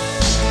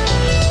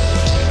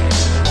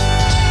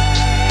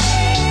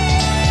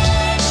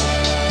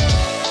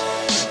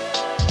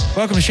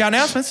 Welcome to Shout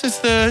Announcements. It's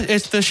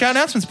the shout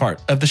announcements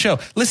part of the show.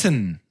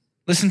 Listen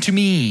to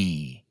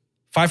me.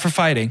 5 for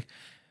fighting.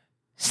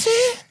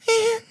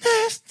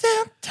 There's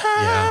still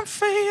time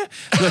for you.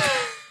 Look,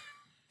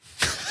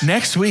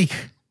 next week,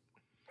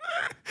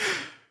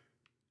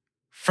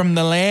 from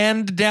the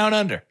land down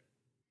under,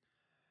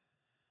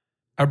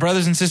 our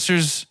brothers and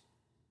sisters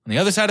on the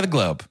other side of the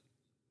globe,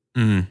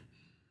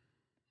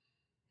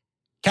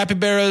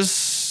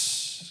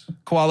 capybaras,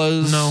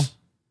 koalas. No,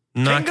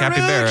 not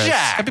capybaras.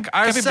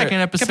 Our second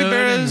episode.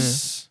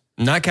 Capybaras.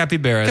 Not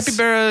capybaras.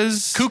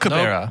 Capybaras.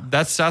 Kookaburra. Nope,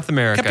 that's South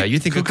America. You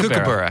think of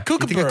kookaburra.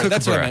 Kookaburra.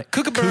 That's what I meant.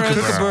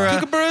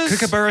 Kookaburras.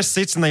 Kookaburra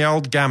sits in the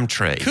old gum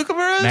tree.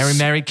 Kookaburras.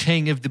 Mary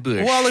King of the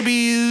Bush.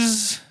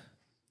 Wallabies.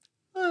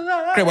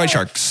 Great white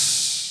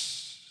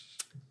sharks.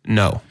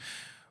 No.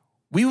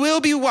 We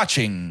will be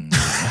watching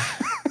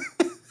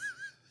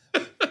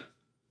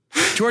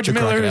George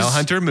Miller's Crocodile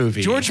Hunter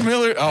movie. George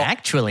Miller. Oh,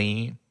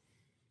 Actually,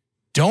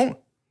 don't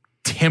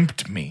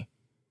tempt me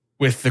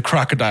with the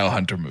Crocodile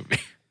Hunter movie.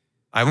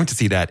 I went to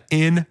see that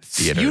in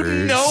theaters. You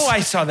know I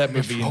saw that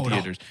movie in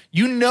theaters.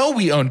 You know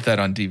we owned that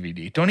on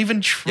DVD. Don't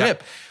even trip.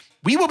 Yep.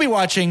 We will be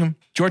watching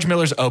George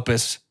Miller's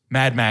opus,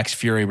 Mad Max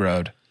Fury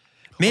Road.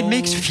 Mad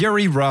Max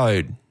Fury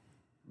Road.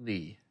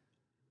 Lee.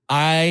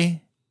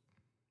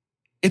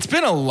 It's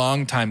been a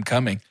long time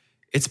coming.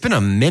 It's been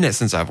a minute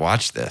since I've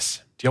watched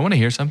this. Do you want to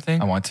hear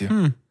something? I want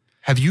to.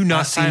 Have you not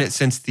Last seen time- it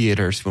since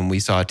theaters when we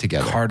saw it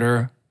together?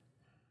 Carter.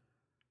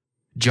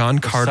 John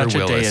Carter such a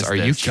day Willis. as Are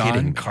this. you John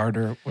kidding me?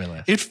 Carter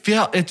Willis. It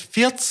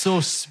felt so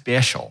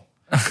special.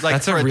 Like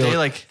That's for a real. day,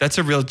 like That's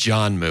a real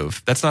John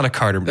move. That's not a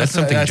Carter move. That's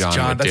something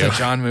John would That's do. a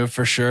John move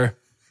for sure.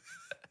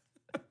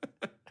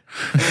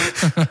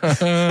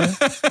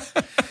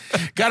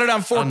 Got it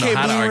on 4K I don't know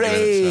how to argue with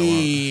it, so I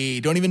Blu-ray.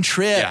 Don't even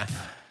trip. Yeah.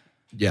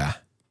 Yeah.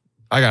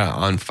 I got it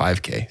on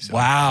 5K. So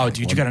Wow,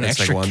 dude, you got an it's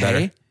like extra one K? better.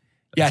 Yeah,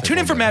 It's like tune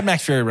in one for better. Mad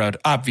Max Fury Road,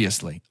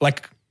 obviously.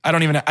 Like,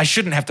 I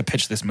shouldn't have to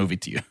pitch this movie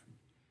to you.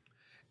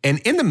 And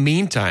in the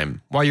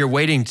meantime, while you're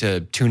waiting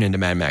to tune into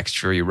Mad Max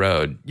Fury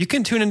Road, you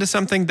can tune into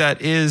something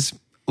that is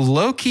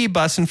low-key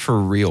bussin' for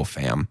real,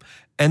 fam.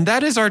 And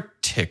that is our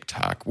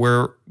TikTok,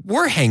 where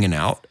we're hanging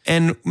out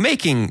and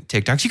making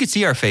TikToks. You can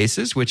see our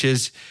faces, which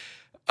is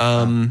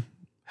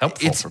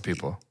helpful for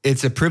people.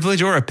 it's a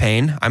privilege or a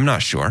pain. I'm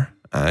not sure.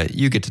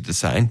 You get to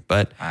decide.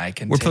 But I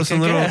can we're take posting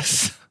a little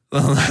guess.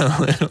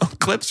 little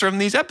clips from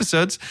these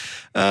episodes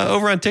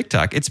over on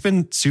TikTok. It's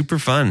been super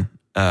fun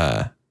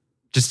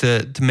just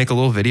to make a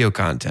little video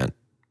content.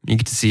 You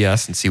get to see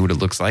us and see what it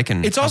looks like,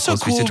 and It's how also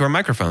close we sit cool to our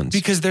microphones.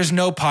 Because there's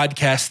no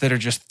podcasts that are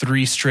just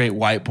three straight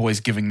white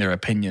boys giving their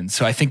opinions.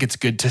 So I think it's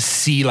good to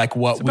see like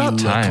what we about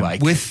look time.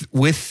 like.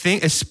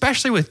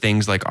 especially with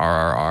things like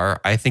RRR,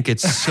 I think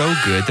it's so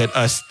good that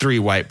us three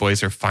white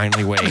boys are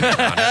finally weighing in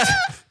on it.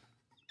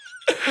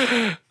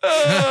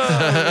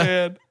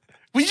 Man.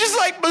 We just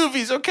like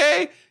movies,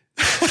 okay?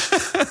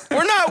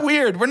 We're not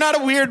weird. We're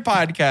not a weird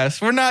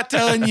podcast. We're not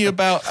telling you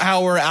about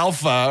how we're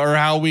alpha or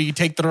how we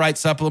take the right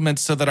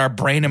supplements so that our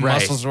brain and Right.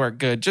 muscles work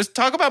good. Just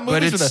talk about But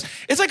movies with it's- us.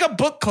 It's like a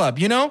book club,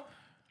 you know?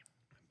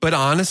 But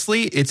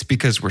honestly, it's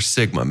because we're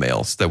Sigma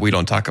males that we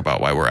don't talk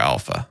about why we're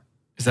alpha.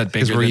 Is that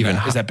bigger we're than even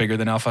that? Is that bigger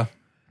than alpha?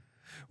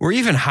 We're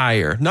even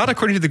higher, not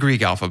according to the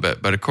Greek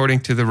alphabet, but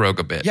according to the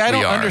Rogabit. Yeah, I we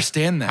don't are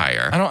understand that.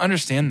 Higher. I don't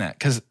understand that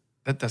because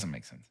that doesn't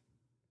make sense.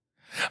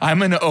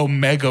 I'm an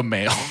omega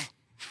male.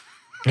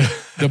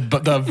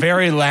 the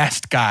very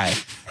last guy.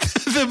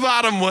 The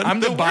bottom one. I'm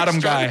the bottom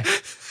worst guy. one.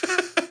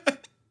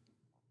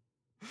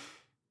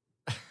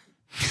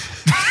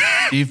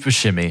 Steve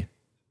Buscemi.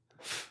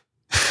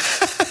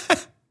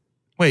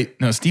 Wait,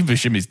 no, Steve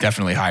Buscemi's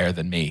definitely higher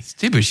than me.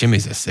 Steve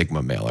Buscemi's a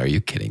Sigma male. Are you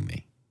kidding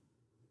me?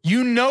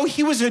 You know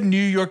he was a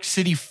New York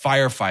City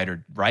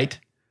firefighter, right?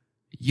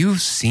 You've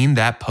seen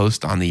that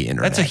post on the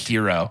internet. That's a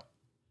hero.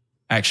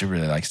 I actually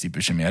really like Steve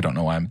Buscemi. I don't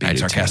know why I'm I being do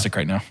sarcastic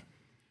right now.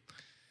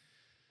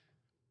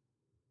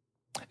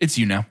 It's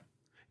you now.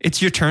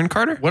 It's your turn,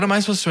 Carter. What am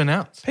I supposed to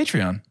announce?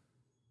 Patreon.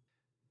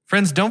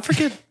 Friends, don't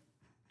forget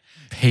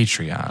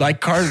Patreon. Like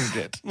Carter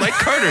did. Like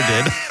Carter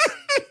did.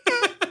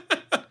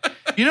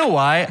 You know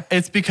why?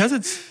 It's because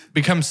it's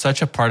become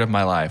such a part of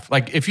my life.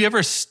 Like if you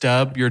ever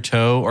stub your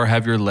toe or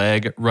have your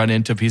leg run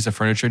into a piece of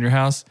furniture in your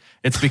house,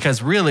 it's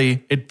because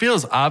really it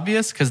feels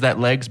obvious because that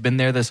leg's been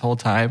there this whole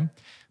time.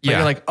 But Yeah.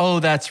 you're like, oh,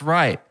 that's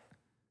right.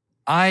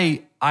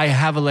 I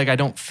have a leg I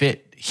don't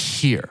fit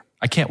here.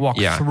 I can't walk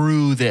Yeah.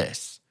 through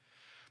this.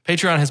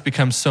 Patreon has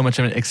become so much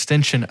of an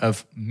extension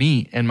of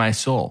me and my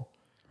soul,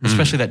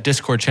 especially that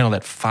Discord channel,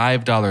 that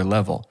 $5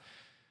 level,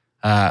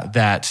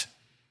 that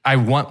I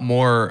want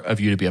more of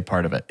you to be a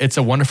part of it. It's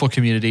a wonderful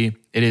community.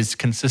 It is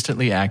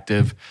consistently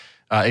active.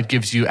 It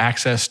gives you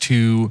access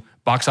to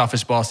Box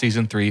Office Ball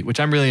Season 3,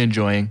 which I'm really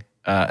enjoying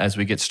as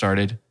we get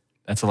started.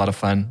 That's a lot of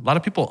fun. A lot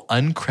of people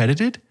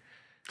uncredited.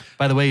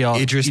 By the way, y'all,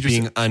 Idris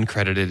being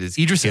uncredited is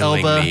Idris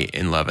killing Elba. me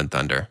in Love and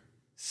Thunder.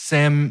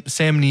 Sam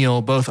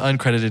Neill, both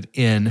uncredited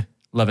in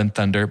Love and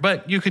Thunder.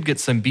 But you could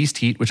get some Beast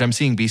heat, which I'm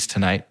seeing Beast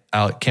tonight.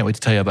 I can't wait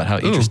to tell you about how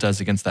Idris does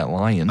against that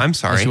lion. I'm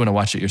sorry. Unless you want to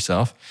watch it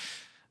yourself.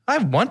 I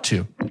want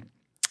to.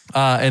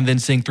 And then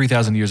seeing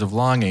 3,000 Years of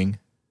Longing,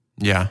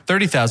 Yeah.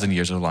 30,000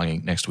 Years of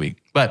Longing next week.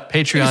 But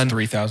Patreon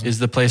 3,000. is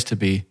the place to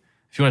be.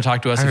 If you want to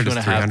talk to us, I if heard you want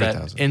it's to have that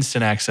 300,000.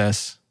 instant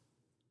access,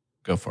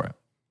 go for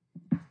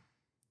it.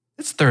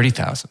 It's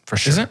 30,000 for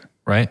sure. Is it?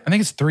 Right? I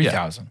think it's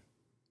 3,000.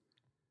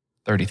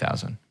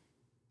 30,000.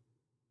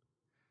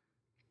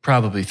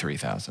 Probably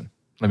 3,000.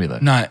 Let me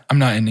look. I'm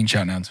not ending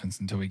shout announcements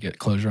until we get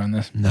closure on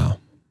this. No.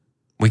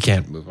 We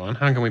can't move on.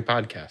 How can we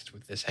podcast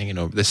with this hanging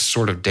over, this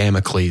sort of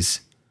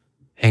Damocles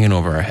hanging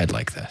over our head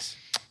like this?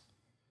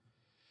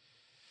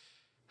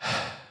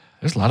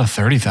 There's a lot of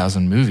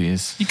 30,000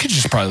 movies. You could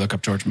just probably look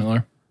up George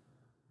Miller.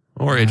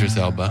 Or Idris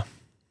Elba.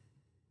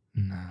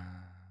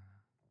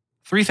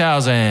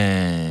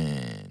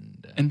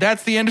 3,000. And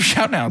that's the end of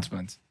shout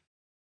announcements.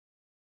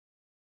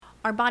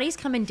 Our bodies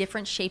come in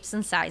different shapes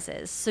and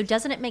sizes, so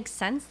doesn't it make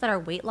sense that our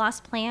weight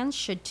loss plans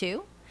should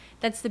too?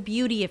 That's the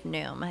beauty of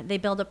Noom. They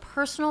build a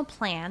personal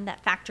plan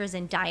that factors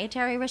in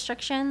dietary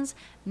restrictions,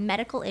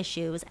 medical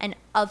issues, and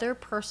other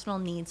personal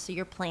needs so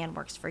your plan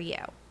works for you.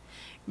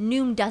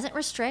 Noom doesn't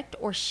restrict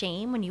or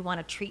shame when you want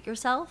to treat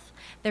yourself.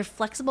 Their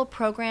flexible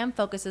program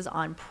focuses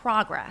on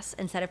progress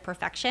instead of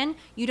perfection.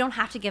 You don't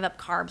have to give up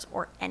carbs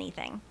or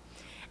anything.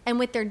 And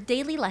with their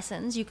daily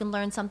lessons, you can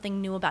learn something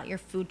new about your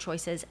food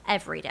choices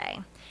every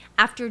day.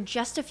 After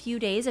just a few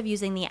days of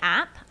using the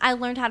app, I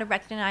learned how to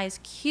recognize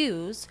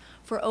cues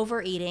for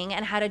overeating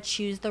and how to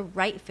choose the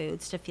right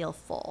foods to feel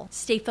full.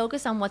 Stay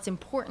focused on what's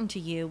important to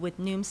you with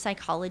Noom's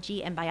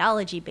psychology and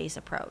biology-based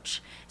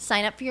approach.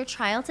 Sign up for your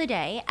trial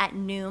today at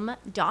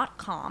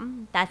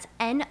Noom.com. That's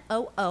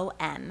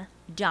Noom.com.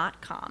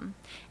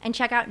 And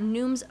check out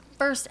Noom's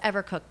first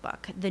ever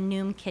cookbook, The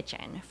Noom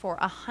Kitchen, for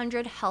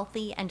 100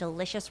 healthy and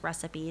delicious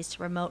recipes to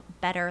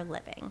promote better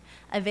living.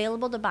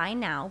 Available to buy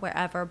now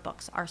wherever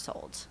books are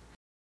sold.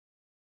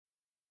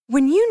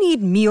 When you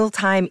need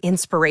mealtime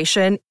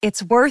inspiration,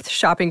 it's worth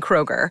shopping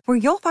Kroger, where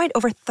you'll find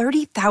over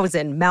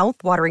 30,000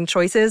 mouth-watering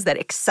choices that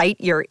excite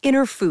your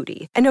inner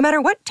foodie. And no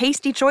matter what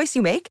tasty choice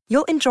you make,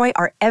 you'll enjoy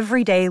our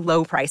everyday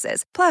low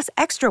prices, plus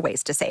extra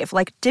ways to save,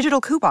 like digital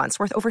coupons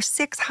worth over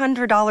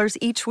 $600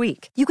 each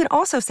week. You can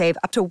also save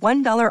up to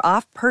 $1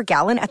 off per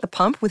gallon at the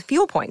pump with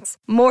fuel points.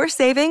 More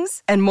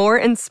savings and more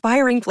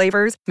inspiring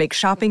flavors make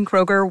shopping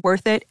Kroger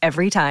worth it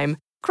every time.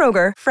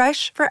 Kroger,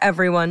 fresh for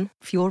everyone.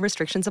 Fuel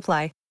restrictions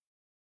apply.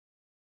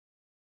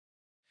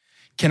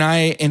 Can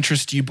I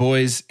interest you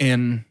boys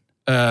in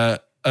a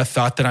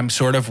thought that I'm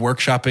sort of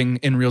workshopping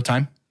in real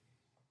time?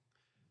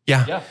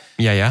 Yeah.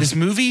 This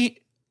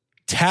movie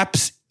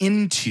taps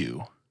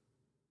into.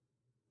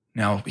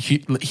 Now,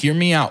 hear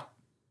me out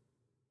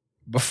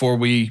before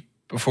we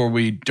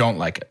don't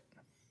like it.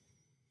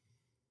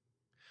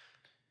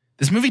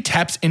 This movie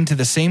taps into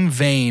the same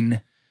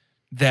vein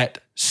that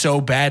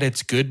So Bad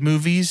It's Good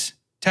movies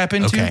tap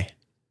into. Okay.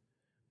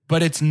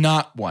 But it's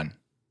not one.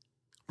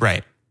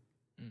 Right.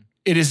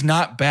 It is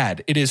not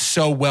bad. It is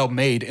so well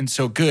made and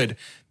so good.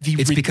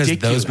 It's because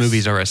those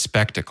movies are a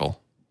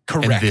spectacle.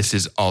 Correct. And this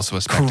is also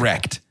a spectacle.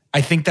 Correct.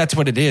 I think that's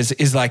what it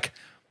is like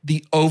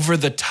the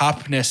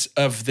over-the-topness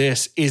of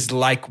this is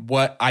like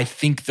what I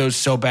think those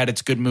So Bad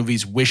It's Good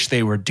movies wish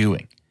they were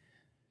doing.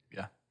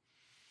 Yeah.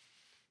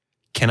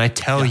 Can I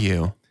tell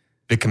you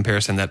the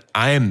comparison that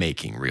I am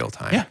making real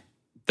time? Yeah.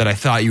 That I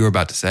thought you were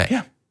about to say?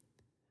 Yeah.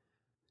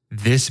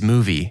 This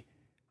movie,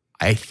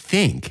 I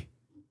think,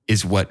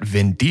 is what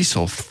Vin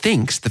Diesel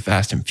thinks the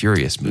Fast and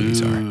Furious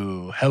movies are.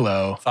 Ooh,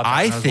 hello.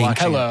 I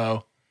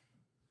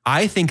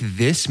think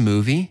this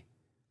movie,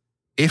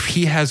 if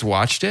he has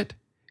watched it,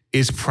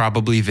 is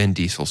probably Vin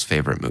Diesel's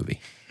favorite movie.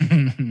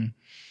 And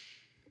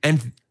I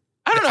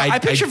don't know. I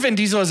picture Vin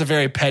Diesel as a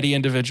very petty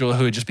individual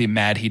who would just be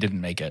mad he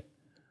didn't make it.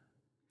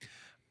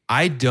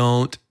 I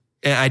don't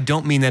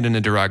mean that in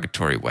a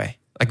derogatory way.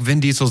 Like Vin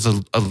Diesel's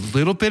a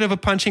little bit of a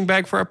punching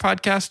bag for our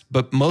podcast,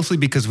 but mostly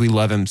because we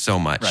love him so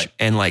much. Right.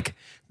 And like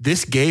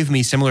this gave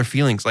me similar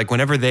feelings. Like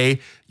whenever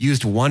they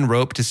used one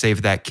rope to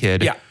save that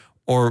kid,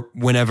 or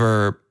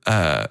whenever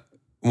Ram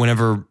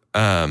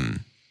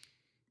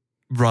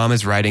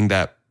is riding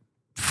that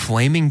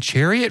flaming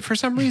chariot for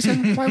some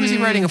reason. Why was he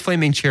riding a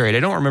flaming chariot? I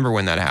don't remember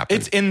when that happened.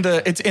 It's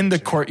in the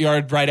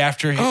courtyard right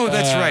after. Oh,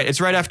 that's right. It's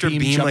right after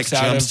Beam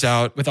jumps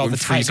out with all the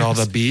frees all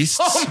the beasts.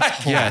 Oh my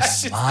god!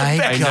 Yes,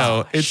 I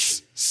know.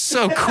 It's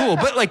so cool,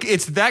 but like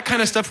it's that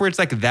kind of stuff where it's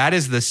like that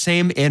is the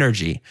same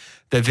energy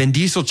that Vin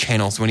Diesel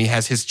channels when he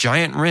has his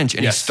giant wrench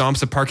and he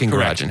stomps a parking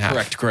garage in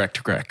half.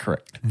 Correct.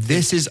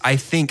 This is, I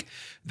think,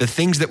 the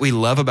things that we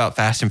love about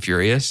Fast and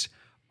Furious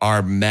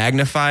are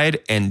magnified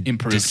and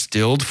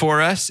distilled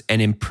for us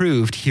and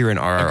improved here in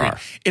RRR. Agreed.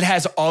 It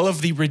has all of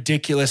the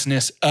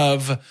ridiculousness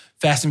of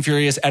Fast and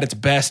Furious at its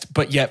best,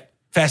 but yet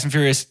Fast and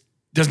Furious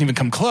doesn't even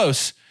come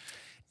close.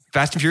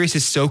 Fast and Furious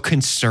is so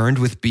concerned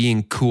with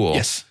being cool.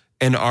 Yes.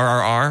 And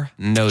RRR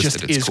knows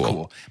Just that it's is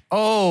cool.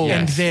 Oh, Yes.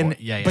 and then,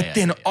 Yeah,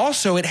 then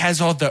also it has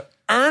all the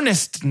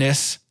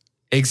earnestness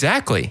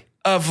Exactly.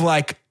 of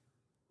like,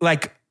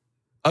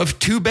 Of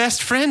two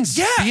best friends.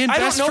 yeah, being I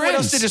best don't know friends.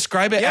 what else to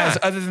describe it as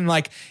other than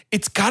like,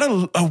 it's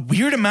got a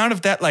weird amount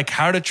of that, like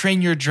How to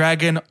Train Your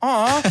Dragon.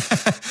 Yeah.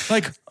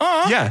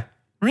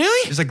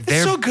 Really? It's like It's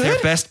they're so good.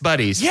 They're best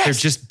buddies. Yes. They're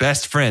just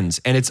best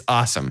friends. And it's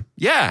awesome.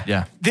 Yeah.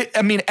 Yeah.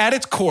 I mean, at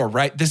its core,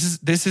 right?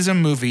 This is a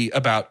movie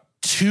about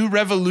two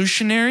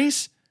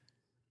revolutionaries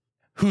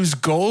whose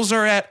goals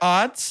are at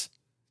odds,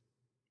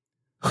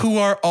 who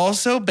are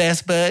also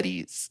best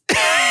buddies.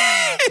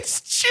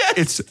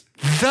 It's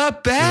the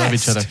best. They love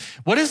each other.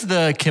 What is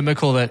the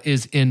chemical that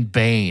is in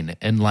Bane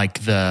and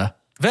like the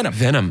Venom.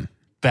 Venom.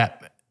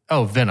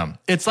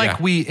 It's like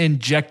we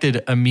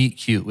injected a meat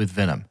cute with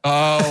venom.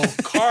 Oh,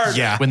 Carter.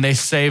 Yeah. When they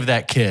saved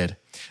that kid.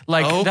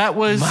 Like that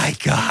was My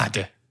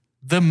God.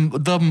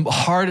 the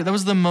hard, that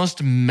was the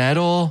most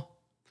metal.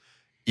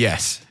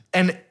 Yes.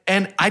 And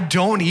I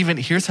don't even,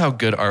 here's how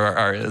good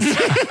RRR is.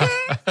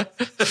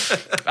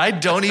 I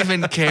don't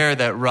even care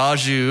that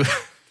Raju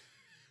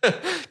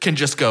can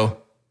just go.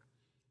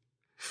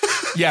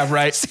 Yeah,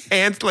 right.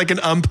 Hands like an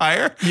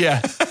umpire.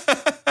 Yeah.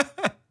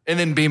 And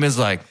then Beam is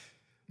like,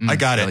 I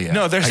got it. Yeah.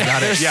 No,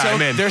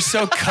 I'm in. they're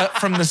so cut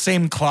from the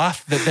same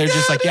cloth that they're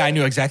just like, yeah, I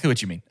knew exactly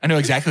what you mean. I know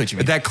exactly what you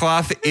mean. That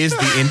cloth is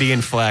the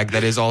Indian flag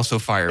that is also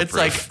fireproof. It's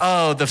like,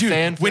 oh, the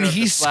fanfare when of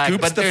he the flag,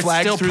 scoops but the it's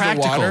flag still through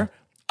practical. the water,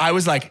 I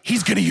was like,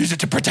 he's going to use it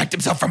to protect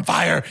himself from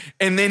fire.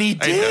 And then he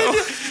did.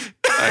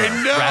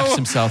 I know. Wraps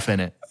himself in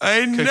it.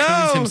 I know.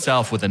 Cocoons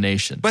himself with a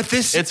nation. But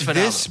it's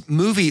phenomenal. this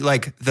movie,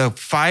 like the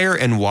fire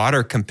and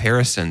water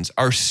comparisons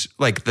are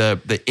like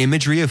the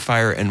imagery of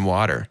fire and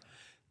water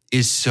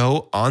is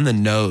so on the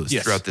nose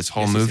throughout this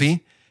whole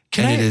movie.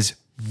 It is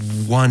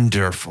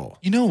wonderful.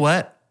 You know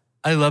what?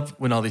 I love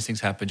when all these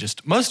things happen.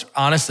 Just most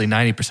honestly,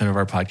 90% of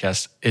our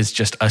podcast is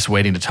just us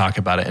waiting to talk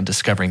about it and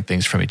discovering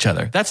things from each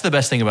other. That's the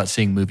best thing about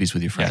seeing movies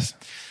with your friends.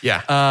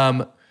 Yes.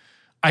 Yeah.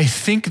 I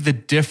think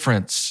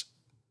the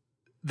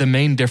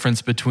main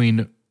difference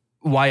between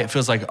why it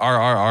feels like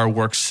RRR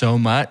works so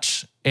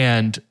much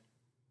and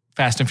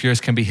Fast and Furious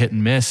can be hit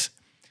and miss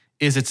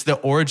is it's the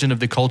origin of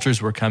the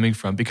cultures we're coming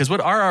from. Because what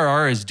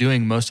RRR is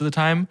doing most of the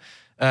time,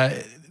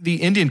 the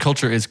Indian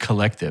culture is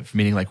collective,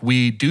 meaning like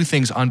we do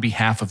things on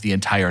behalf of the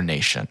entire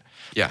nation.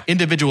 Yeah.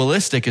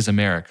 Individualistic is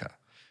America,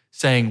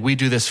 saying we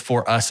do this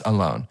for us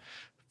alone.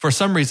 For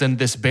some reason,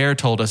 this bear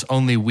told us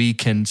only we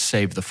can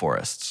save the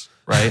forests,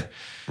 right?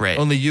 Right.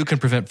 Only you can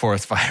prevent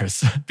forest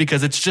fires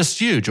because it's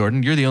just you,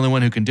 Jordan. You're the only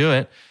one who can do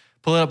it.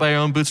 Pull it up by your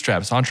own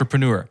bootstraps,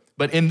 entrepreneur.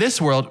 But in this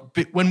world,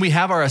 when we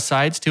have our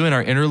asides too and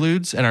our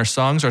interludes and our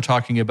songs are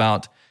talking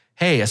about,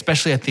 hey,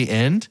 especially at the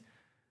end,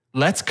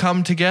 let's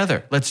come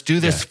together. Let's do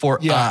this for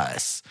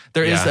us.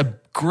 There is a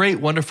great,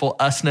 wonderful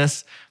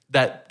usness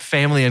that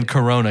family and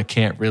Corona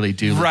can't really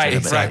do. Right,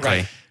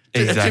 Exactly.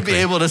 To be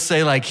able to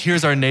say like,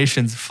 here's our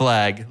nation's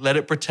flag. Let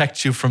it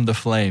protect you from the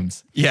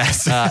flames.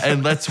 Yes.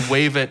 And let's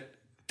wave it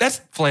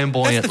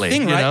flamboyantly. That's the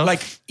thing, you right? know?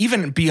 Like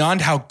even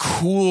beyond how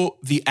cool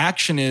the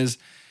action is,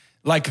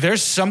 like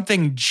there's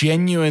something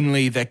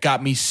genuinely that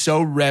got me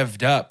so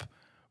revved up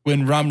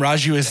when Ram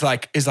Raju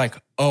is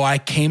like, oh, I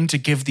came to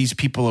give these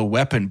people a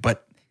weapon,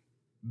 but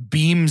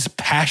Bheem's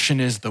passion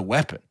is the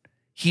weapon.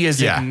 He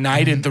has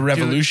ignited the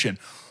revolution.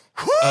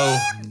 Oh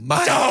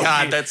my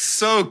God, that's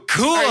so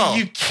cool. Are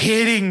you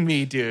kidding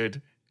me,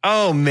 dude?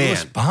 Oh man.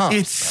 Goosebumps,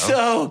 It's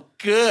so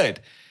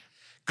good.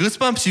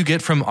 Goosebumps you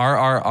get from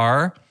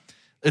RRR.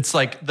 It's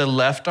like the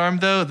left arm,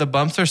 though, the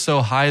bumps are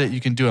so high that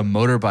you can do a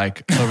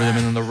motorbike over them.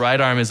 And then the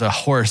right arm is a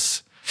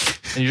horse.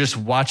 And you're just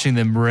watching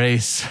them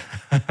race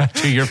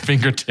to your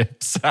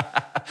fingertips.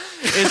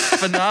 It's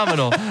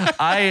phenomenal.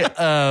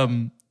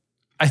 I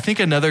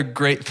think another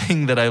great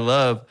thing that I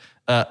love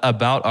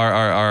about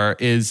RRR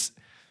is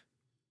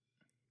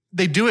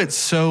they do it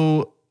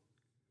so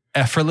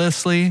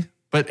effortlessly,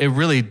 but it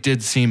really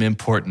did seem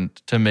important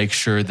to make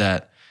sure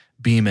that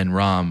Bheem and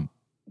Ram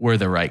were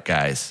the right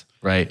guys.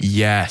 Right?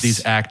 Yes.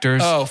 These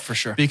actors. Oh, for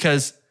sure.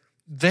 Because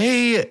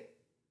they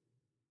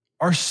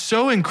are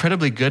so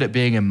incredibly good at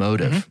being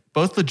emotive,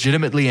 both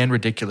legitimately and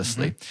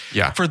ridiculously.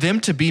 Yeah. For them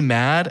to be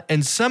mad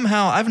and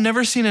somehow, I've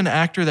never seen an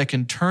actor that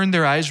can turn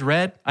their eyes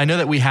red. I know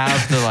that we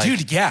have the like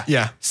Dude, yeah.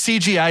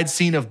 CGI'd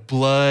scene of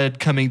blood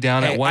coming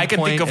down at one point. I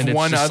can think of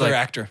one other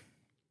actor,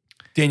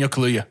 Daniel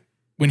Kaluuya.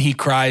 When he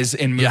cries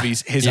in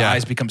movies, his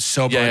eyes become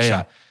so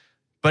bloodshot.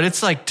 But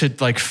it's like to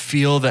like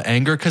feel the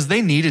anger because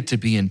they needed to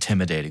be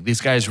intimidating.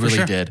 These guys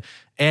really did.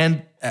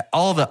 And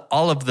all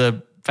of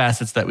the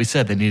facets that we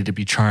said, they needed to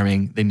be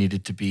charming. They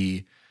needed to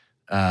be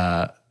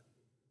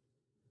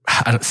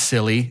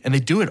silly. And they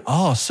do it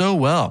all so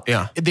well.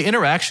 Yeah. The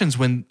interactions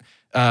when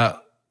Ram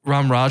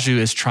Raju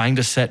is trying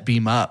to set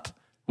Bheem up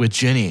with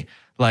Ginny,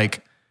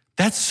 like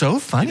that's so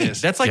funny.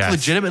 That's like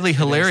legitimately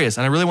hilarious.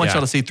 And I really want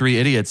y'all to see Three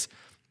Idiots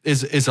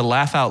is a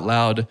laugh out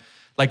loud.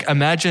 Like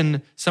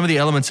imagine some of the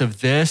elements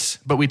of this,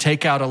 but we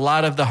take out a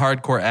lot of the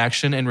hardcore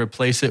action and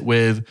replace it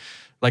with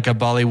like a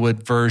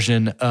Bollywood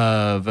version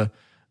of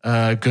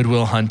Good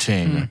Will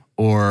Hunting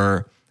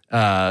or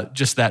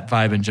just that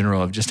vibe in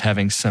general of just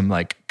having some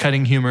like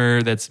cutting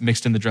humor that's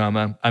mixed in the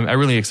drama. I'm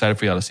really excited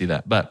for y'all to see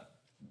that. But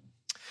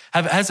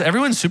has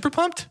everyone super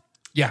pumped?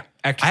 Yeah.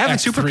 I haven't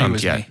super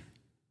pumped yet. Okay.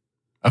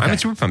 I haven't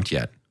super pumped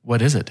yet.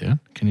 What is it, dude?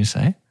 Can you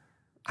say?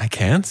 I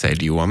can say.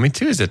 Do you want me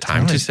to? Is it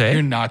time to say?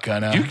 You're not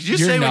gonna. You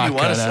say what you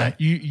want to say.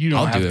 You don't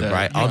I'll have do it the,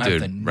 right. you don't I'll have do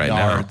the it right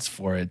now. nards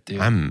for it, dude.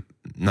 I'm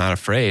not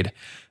afraid.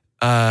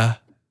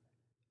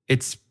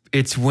 It's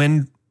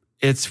when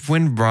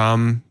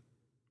Ram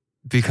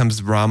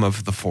becomes Ram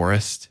of the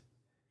forest,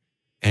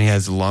 and he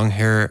has long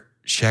hair,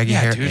 shaggy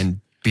hair, dude. and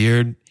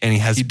beard, and he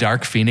has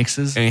Dark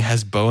Phoenixes. and he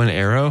has bow and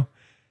arrow,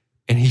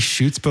 and he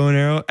shoots bow and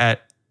arrow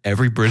at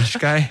every British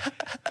guy,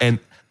 and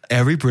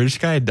every British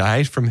guy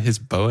dies from his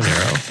bow and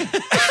arrow,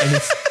 and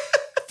it's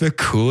the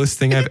coolest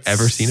thing I've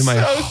ever seen in my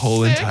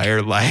whole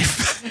entire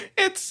life.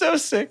 It's so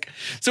sick.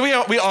 So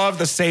we all have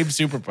the same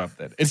super pump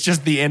then. It's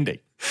just the ending.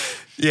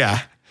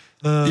 Yeah,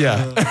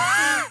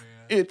 yeah.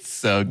 It's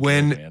so good,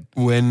 man.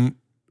 When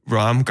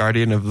Ram,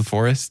 Guardian of the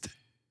Forest,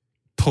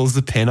 pulls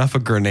the pin off a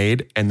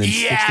grenade and then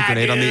sticks the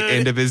grenade on the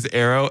end of his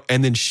arrow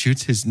and then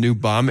shoots his new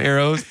bomb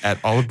arrows at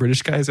all the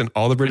British guys, and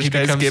all the British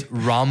guys get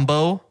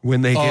Rambo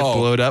when they get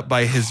blowed up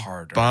by his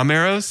bomb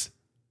arrows.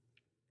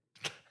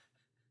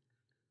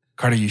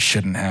 Carter, you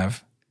shouldn't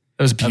have.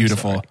 That was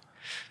beautiful.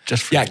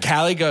 Just for Yeah,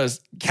 Callie goes,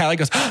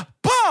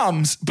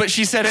 bombs! But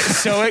she said it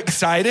so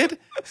excited.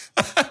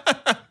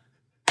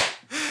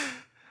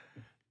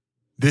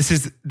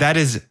 That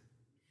is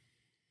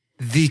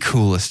the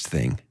coolest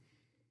thing.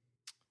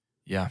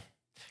 Yeah.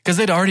 Because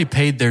they'd already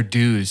paid their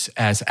dues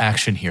as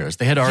action heroes.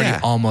 They had already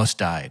almost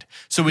died.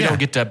 So we don't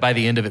get to, by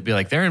the end of it, be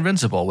like, they're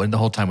invincible, when the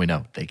whole time we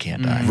know they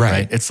can't die.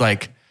 Right. It's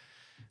like,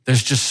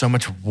 there's just so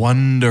much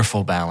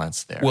wonderful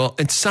balance there. Well,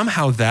 and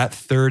somehow that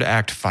third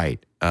act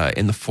fight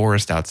in the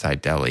forest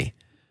outside Delhi,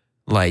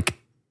 like,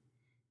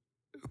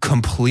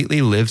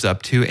 completely lives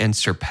up to and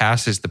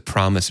surpasses the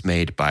promise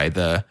made by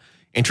the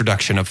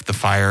introduction of the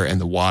fire and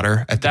the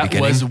water at the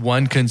beginning. That was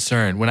one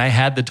concern. When I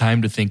had the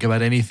time to think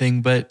about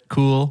anything but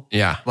cool,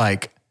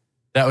 like,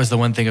 that was the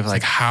one thing of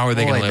like, how are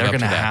they going to live up to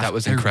that? That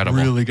was incredible.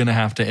 They're really going to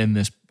have to end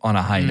this on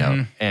a high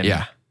note.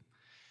 And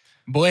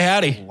Boy,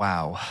 howdy.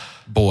 Wow.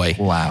 Boy.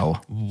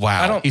 Wow.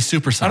 He's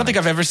supersonic. I don't think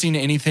I've ever seen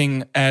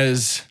anything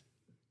as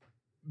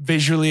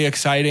visually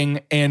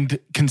exciting and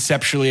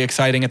conceptually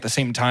exciting at the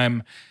same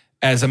time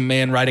as a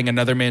man riding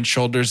another man's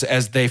shoulders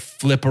as they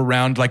flip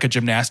around like a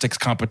gymnastics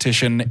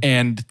competition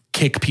and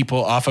kick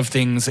people off of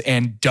things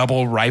and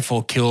double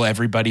rifle kill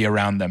everybody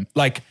around them.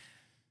 Like,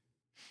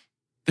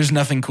 there's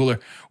nothing cooler.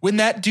 When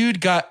that dude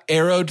got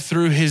arrowed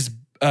through his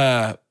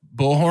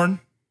bullhorn.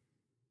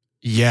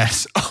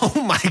 Yes.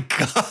 Oh my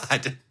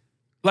God.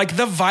 Like,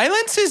 the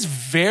violence is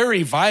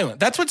very violent.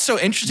 That's what's so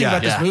interesting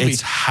about this movie.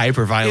 It's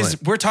hyper violent.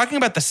 We're talking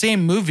about the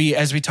same movie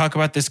as we talk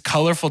about this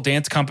colorful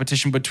dance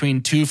competition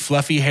between two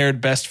fluffy-haired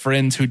best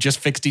friends who just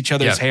fixed each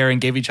other's hair and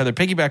gave each other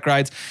piggyback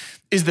rides,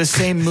 is the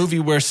same movie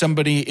where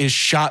somebody is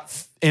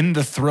shot in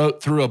the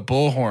throat through a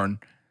bullhorn.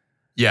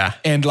 Yeah.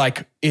 And,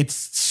 like, it's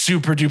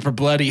super duper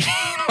bloody.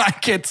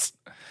 Like, it's...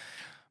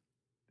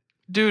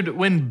 Dude,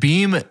 when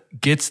Beam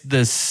gets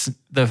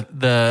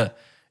the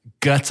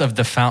guts of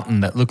the fountain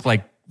that look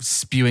like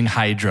spewing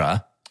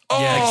Hydra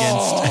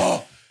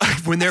against...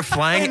 When they're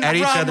flying at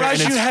each other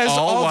and it's has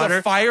all water,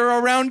 the fire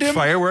around him.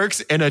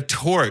 Fireworks and a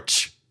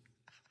torch.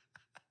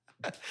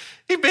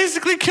 He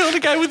basically killed a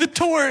guy with a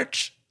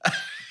torch.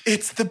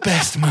 It's the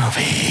best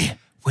movie.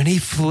 When he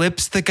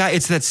flips the guy,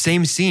 it's that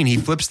same scene. He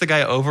flips the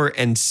guy over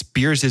and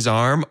spears his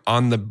arm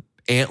on the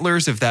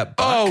antlers of that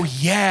buck. Oh,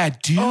 yeah,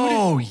 dude.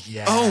 Oh,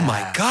 yeah. Oh,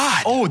 my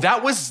God. Oh,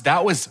 that was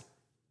bad.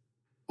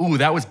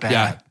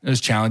 Yeah, it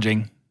was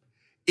challenging.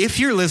 If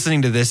you're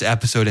listening to this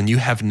episode and you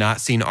have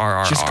not seen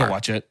RRR,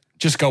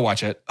 Just go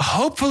watch it.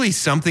 Hopefully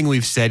something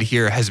we've said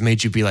here has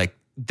made you be like,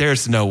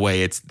 there's no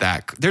way it's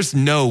that. There's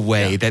no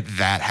way that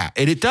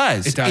happened. And it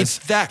does. It does. It's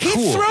that cool.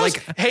 He throws,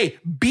 like,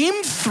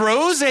 Beam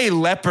throws a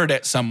leopard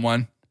at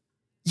someone.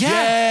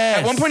 Yes.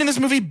 At one point in this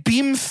movie,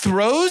 Beam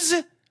throws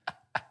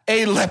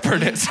a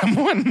leopard at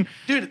someone.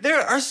 Dude, there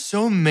are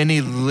so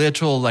many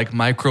little like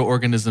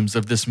microorganisms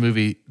of this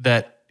movie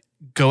that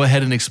go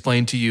ahead and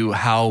explain to you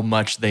how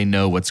much they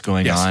know what's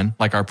going on,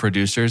 like our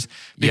producers.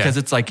 Because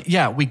it's like,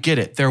 we get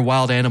it. They're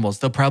wild animals.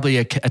 They'll probably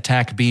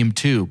attack Beam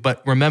too.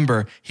 But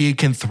remember, he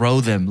can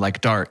throw them like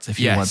darts if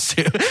he wants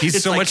to.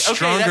 He's so much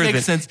stronger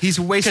he's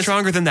way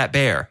stronger than that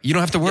bear. You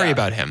don't have to worry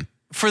about him.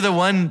 For the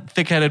one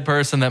thick-headed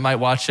person that might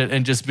watch it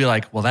and just be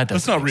like, well,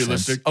 that's not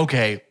realistic. Sense.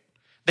 Okay.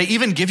 They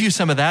even give you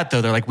some of that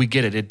though. They're like, we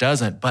get it. It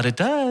doesn't, but it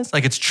does.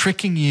 Like, it's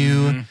tricking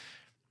you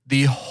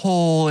the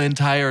whole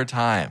entire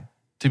time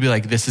to be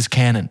like, this is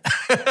canon.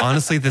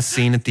 Honestly, the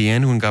scene at the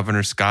end when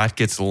Governor Scott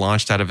gets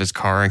launched out of his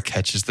car and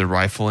catches the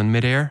rifle in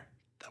midair.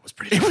 That was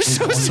pretty cool. It was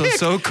so sick.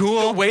 So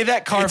cool. The way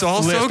that car it's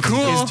all so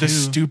cool. is the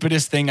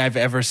stupidest thing I've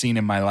ever seen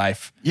in my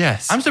life.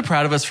 Yes. I'm so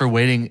proud of us for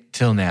waiting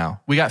till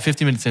now. We got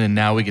 50 minutes in and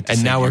now we get to And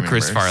sing now we're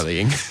Remembers. Chris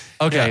Farleying.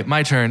 Okay,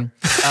 my turn.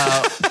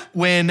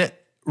 When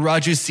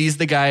Raju sees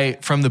the guy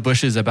from the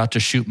bushes about to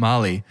shoot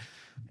Molly,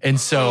 and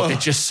so it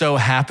just so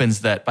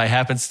happens that by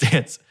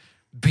happenstance,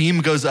 beam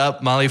goes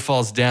up, Molly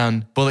falls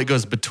down, bullet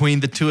goes between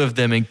the two of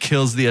them and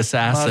kills the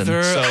assassin.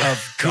 Mother So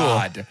of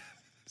God.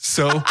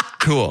 So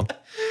cool.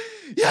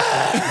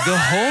 Yeah. The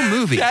whole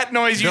movie. That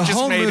noise you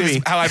just made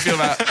is how I feel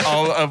about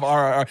all of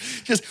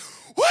RRR. Just,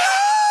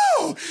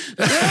 woo!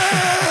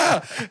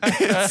 Yeah!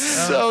 It's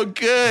so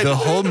good. The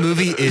whole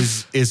movie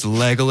is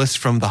Legolas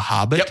from The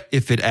Hobbit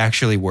if it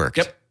actually worked.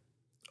 Yep.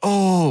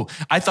 Oh,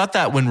 I thought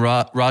that when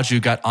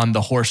Raju got on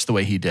the horse the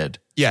way he did.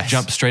 Yes.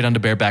 Jumped straight onto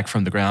bareback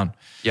from the ground.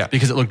 Yeah.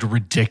 Because it looked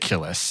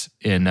ridiculous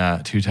in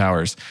Two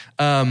Towers.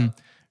 Shout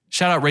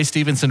out Ray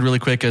Stevenson really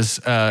quick as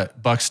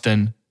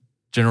Buxton,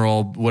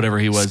 General, whatever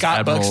he was. Scott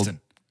Admiral Buxton.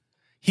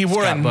 He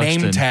wore a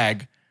name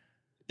tag.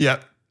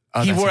 Yep.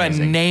 Oh, He wore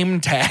amazing. a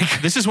name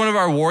tag. This is one of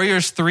our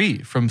Warriors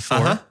 3 from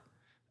Thor.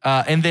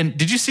 And then,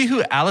 did you see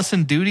who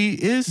Allison Duty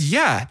is?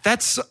 Yeah,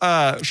 that's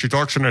she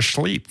talks in her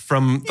sleep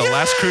from The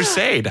Last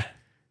Crusade.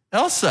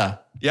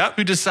 Elsa. Yep.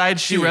 Who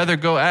decides she'd rather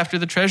go after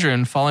the treasure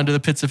and fall into the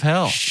pits of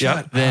hell.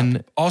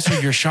 Then Also,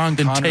 your Sean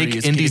Then Connery take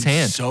is Indy's getting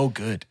hand. so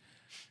good.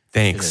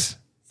 Thanks.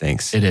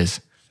 Thanks. it is.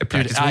 I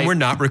practice. When we're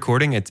not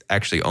recording, it's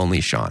actually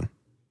only Sean.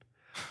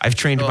 I've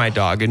trained my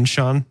dog in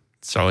Sean,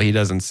 so he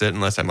doesn't sit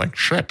unless I'm like,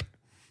 shit.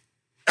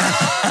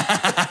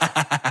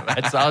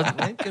 I saw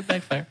it. Good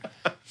backfire.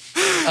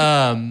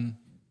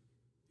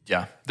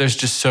 Yeah, there's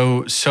just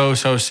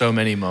so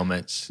many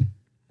moments.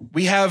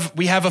 We have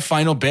a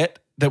final bit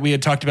that we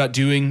had talked about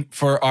doing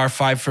for our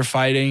 5 for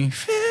Fighting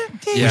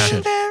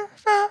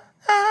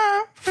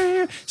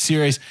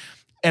series.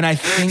 And I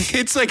think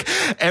it's like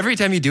every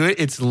time you do it,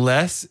 it's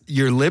less.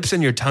 Your lips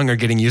and your tongue are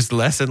getting used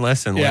less and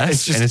less and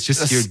less. And it's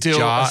just your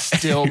jaw,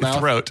 still your mouth.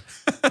 throat.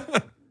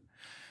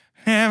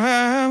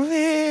 Never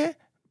be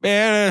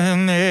better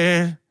than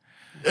this.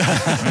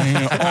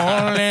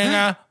 Only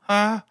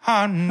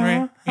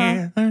 100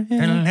 years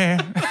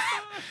to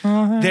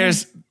live.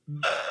 There's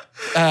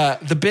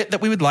the bit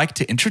that we would like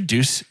to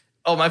introduce.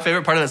 Oh, my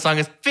favorite part of that song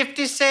is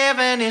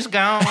 57 is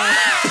gone.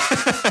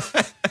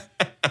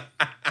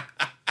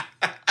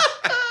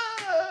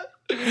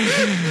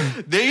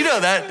 You know,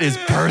 that is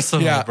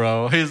personal,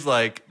 bro. He's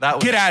like, that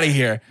was, get out of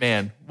here.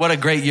 Man, what a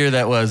great year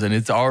that was. And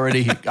it's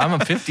already, I'm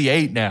a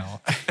 58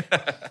 now.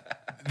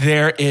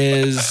 There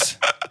is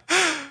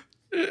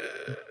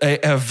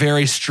a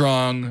very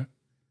strong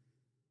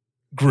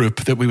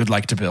group that we would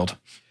like to build.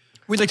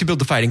 We'd like to build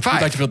the Fighting Five.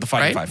 We'd like to build the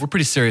Fighting Five. We're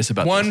pretty serious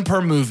about one this. per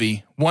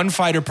movie, one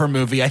fighter per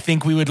movie. I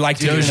think we would like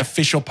to do an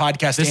official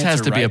podcast. This has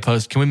to be a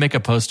post. Can we make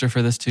a poster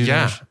for this too?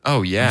 Yeah. Josh?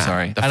 Oh yeah. I'm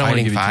sorry. The I don't want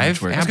to Fighting give you too Five.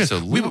 much work.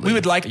 Absolutely. We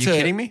would like Are to. you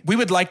kidding me? We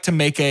would like to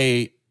make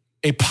a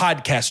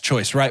podcast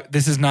choice, right?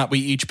 This is not we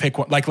each pick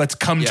one. Like, let's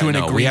come to an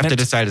agreement. We have to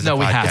decide as a podcast.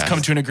 we have Let's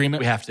come to an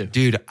agreement. We have to.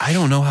 Dude, I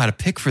don't know how to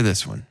pick for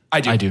this one.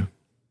 I do.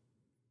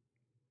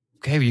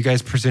 Okay, well, you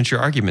guys present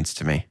your arguments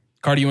to me.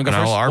 Cardi, you want to go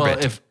And first? I'll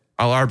arbit.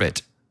 I'll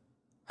arbit.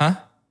 Huh?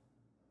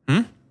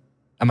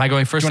 Am I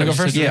going first? Do you want to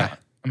go I first? just said- Yeah.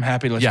 I'm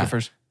happy to let you go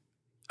first.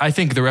 I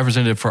think the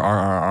representative for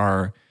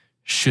RRR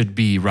should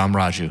be Ram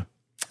Raju.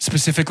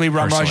 Specifically,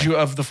 Ram Personally. Raju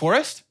of the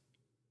Forest?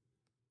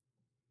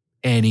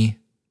 Annie.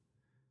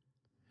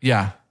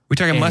 Yeah. We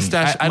talking Annie.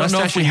 mustache? I don't know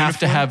if mustache we and have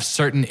to uniform? have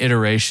certain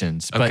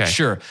iterations, but Okay.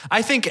 sure.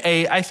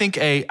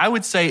 I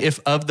would say if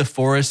of the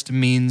forest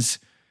means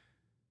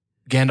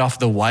Gandalf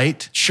the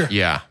White, Sure.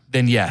 Yeah.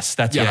 then yes,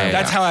 that's what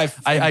That's how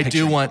I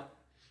do want.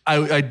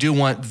 I do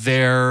want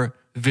their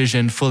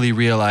vision fully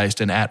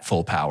realized and at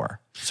full power.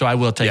 So I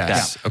will take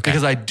Yes. that Okay.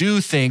 because I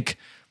do think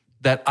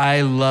that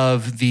I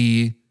love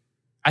the.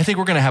 I think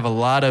we're going to have a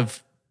lot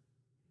of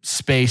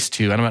space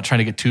to, and I'm not trying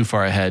to get too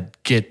far ahead.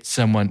 Get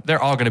someone.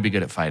 They're all going to be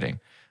good at fighting.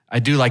 I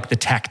do like the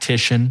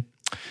tactician.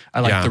 I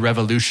like the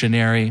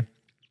revolutionary.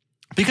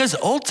 Because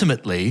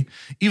ultimately,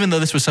 even though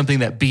this was something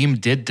that Beam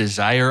did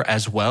desire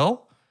as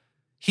well,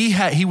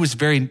 he was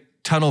very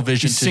tunnel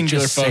vision to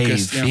singular just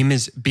focused, save.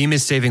 yeah. Beam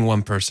is saving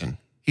one person.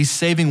 He's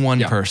saving one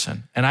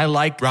person. And I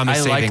like Ram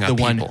is saving the a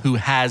one people. who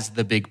has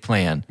the big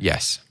plan.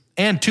 Yes.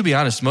 And to be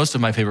honest, most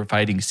of my favorite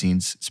fighting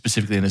scenes,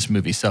 specifically in this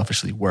movie,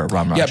 selfishly were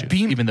Ram Raju. Yeah,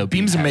 Beam, even though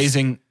Beam's has-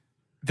 amazing.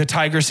 The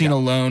tiger scene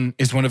alone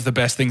is one of the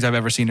best things I've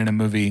ever seen in a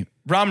movie.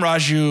 Ram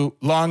Raju,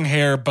 long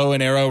hair, bow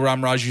and arrow,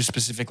 Ram Raju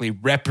specifically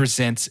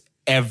represents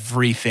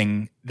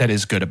everything that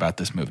is good about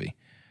this movie.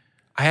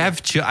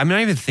 I'm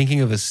not even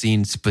thinking of a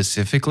scene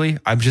specifically.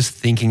 I'm just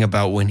thinking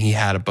about when he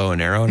had a bow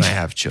and arrow and I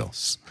have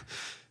chills.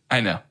 I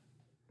know.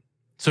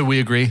 So we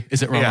agree.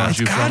 Is it Ram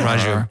Raju? gotta from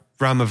be. RRR?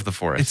 Ram of the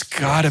Forest. It's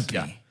gotta be.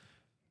 Yeah.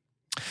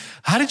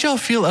 How did y'all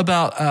feel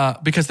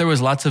about, because there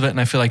was lots of it and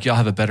I feel like y'all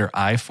have a better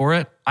eye for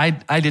it. I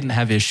didn't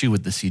have issue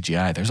with the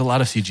CGI. There's a lot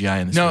of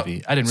CGI in this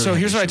movie. I didn't really So have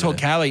here's what I issue told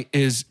with it. Callie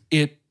is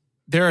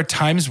there are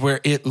times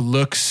where it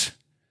looks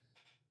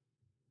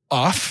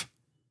off.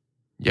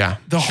 Yeah.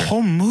 The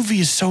whole movie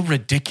is so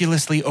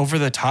ridiculously over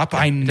the top.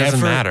 I doesn't never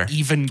matter.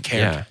 even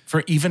cared Yeah.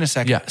 for even a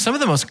second. Yeah, some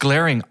of the most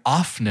glaring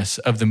offness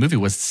of the movie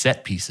was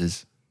set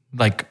pieces,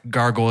 like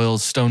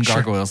gargoyles, stone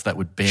gargoyles that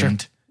would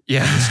bend.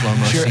 Yeah. In the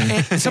slow-mo Sure.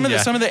 scene. And some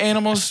of the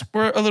animals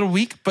were a little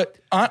weak, but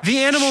The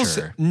animals,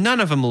 Sure. none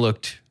of them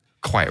looked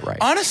quite right.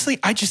 honestly,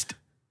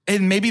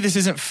 and maybe this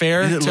isn't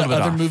fair It's a to little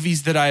bit other off.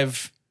 movies that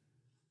I've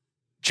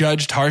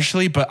judged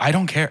harshly, but I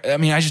don't care. I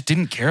mean, I just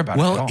didn't care about it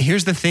at Well, all.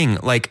 here's the thing.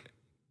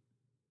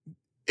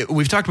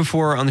 We've talked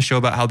before on the show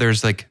about how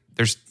there's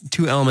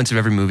two elements of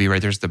every movie,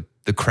 right? There's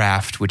the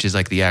craft, which is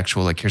like the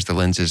actual, here's the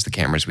lenses, the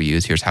cameras we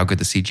use. Here's how good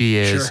the CG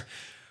is. Sure.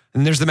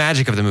 And there's the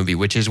magic of the movie,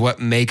 which is what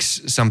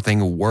makes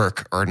something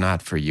work or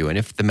not for you. And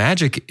if the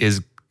magic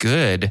is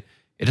good,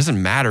 it doesn't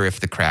matter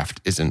if the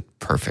craft isn't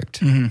perfect.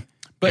 But You know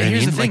what I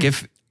here's mean? the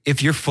thing.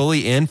 If you're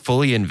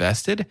fully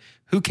invested,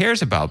 who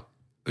cares about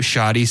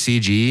shoddy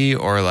CG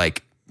or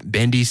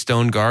bendy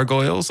stone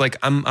gargoyles?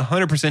 I'm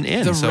 100%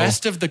 in. the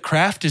rest of the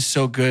craft is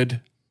so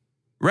good.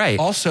 right.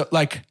 Also,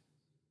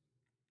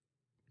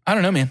 I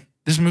don't know, man.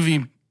 This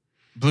movie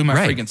blew my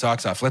Right. freaking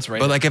socks off. Let's rate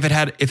But it.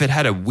 if it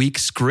had a weak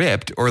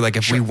script or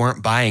if we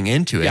weren't buying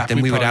into it, Yeah, then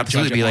we'd we would probably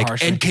absolutely judge it be more like,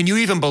 harshly. and can you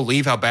even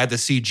believe how bad the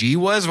CG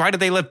was? Why did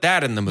they let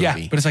that in the movie?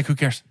 Yeah, but it's who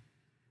cares?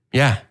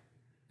 Yeah.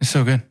 It's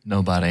so good.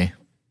 Nobody.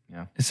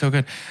 It's so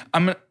good.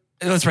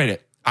 Let's rate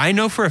it. I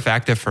know for a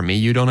fact that for me,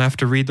 you don't have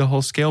to read the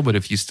whole scale, but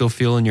if you still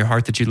feel in your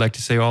heart that you'd like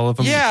to say all of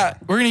them. Yeah,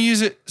 we're going to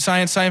use it.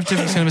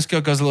 Scientific cinema scale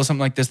goes a little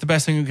something like this. The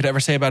best thing you could ever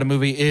say about a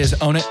movie is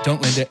own it,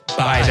 don't lend it,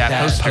 buy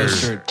that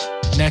poster.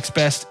 Next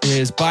best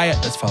is buy it.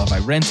 That's followed by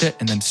rent it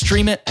and then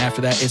stream it.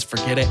 After that is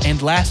forget it.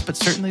 And last but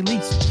certainly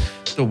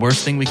least, the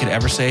worst thing we could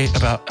ever say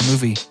about a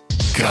movie.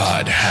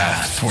 God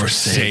hath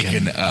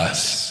forsaken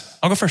us.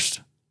 I'll go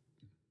first.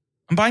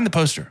 I'm buying the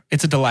poster.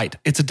 It's a delight.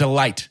 It's a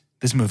delight.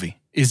 This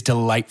movie is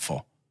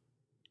delightful.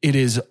 It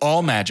is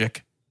all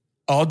magic,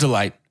 all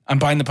delight. I'm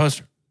buying the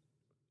poster.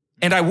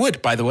 And I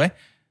would, by the way,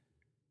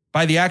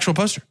 buy the actual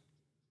poster.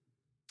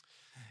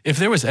 If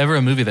there was ever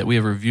a movie that we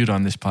have reviewed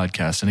on this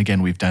podcast, and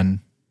again, we've done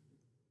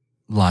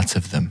lots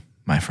of them,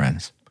 my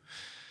friends.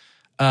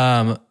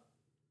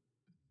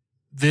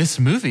 This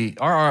movie,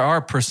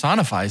 RRR,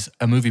 personifies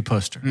a movie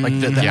poster. Like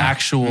the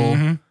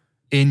actual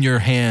in your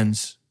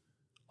hands,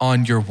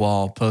 on your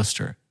wall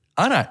poster.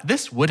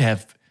 This would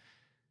have,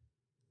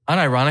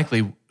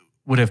 unironically,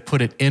 would have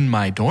put it in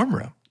my dorm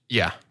room.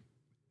 Yeah.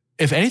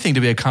 If anything,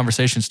 to be a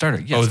conversation starter.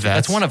 Yes,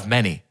 that's one of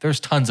many. There's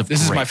tons of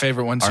This is my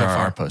favorite one so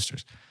far.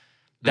 posters.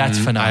 That's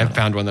phenomenal. I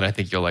found one that I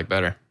think you'll like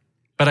better.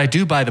 But I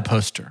do buy the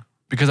poster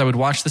because I would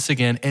watch this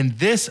again. And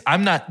this,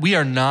 we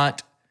are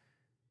not,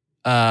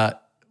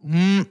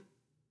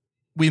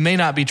 we may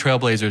not be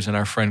trailblazers in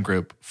our friend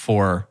group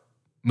for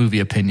movie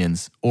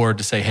opinions or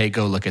to say, hey,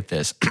 go look at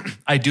this.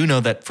 I do know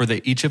that for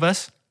each of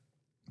us,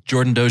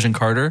 Jordan, Doge, and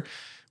Carter,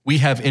 we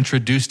have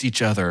introduced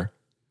each other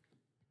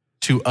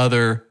to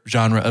other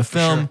genre of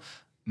film,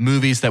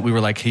 movies that we were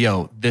like, hey,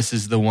 yo, this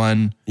is the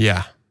one.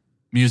 Yeah.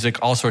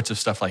 Music, all sorts of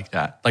stuff like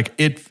that.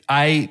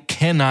 I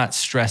cannot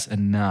stress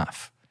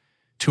enough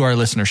to our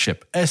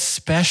listenership,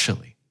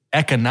 especially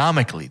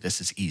economically,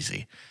 this is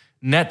easy.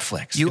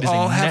 Netflix. You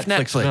all have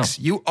Netflix.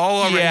 You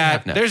all already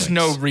have Netflix. There's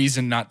no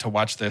reason not to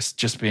watch this,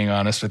 just being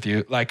honest with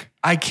you.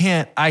 I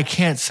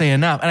can't say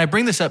enough. And I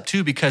bring this up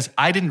too because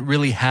I didn't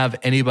really have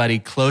anybody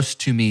close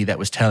to me that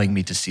was telling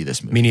me to see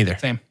this movie. Me neither.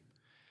 Same.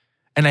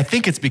 And I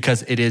think it's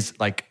because it is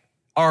like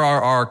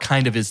RRR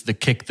kind of is the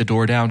kick the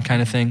door down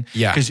kind of thing.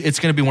 Yeah. Because it's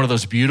going to be one of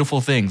those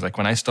beautiful things. Like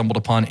when I stumbled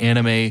upon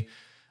anime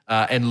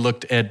and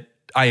looked at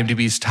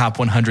IMDb's top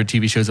 100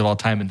 TV shows of all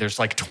time, and there's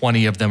like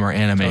 20 of them are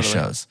anime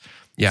shows.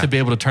 Yeah. To be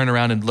able to turn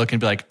around and look and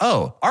be like,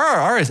 oh,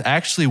 RRR is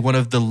actually one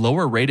of the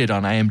lower rated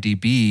on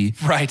IMDb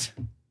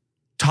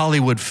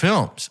Tollywood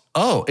films.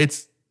 Oh,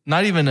 it's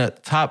not even a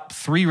top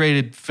 3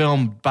 rated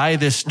film by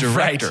this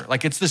director. Right.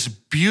 Like it's this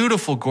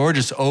beautiful,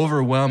 gorgeous,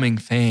 overwhelming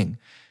thing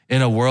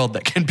in a world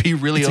that can be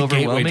really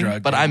overwhelming.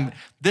 Drug, but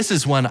this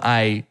is one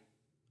I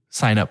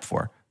sign up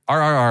for.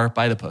 RRR,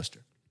 buy the poster.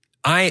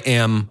 I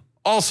am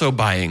also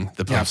buying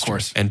the poster. Yeah, of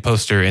course. And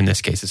poster in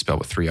this case is spelled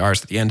with 3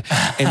 R's at the end.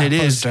 And it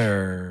is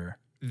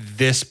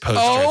this poster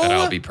that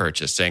I'll be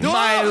purchasing.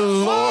 My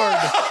Lord.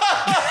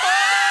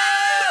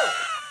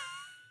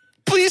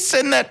 Please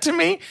send that to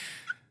me.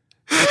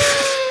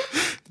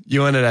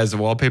 You want it as a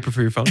wallpaper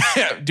for your phone?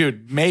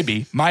 Dude,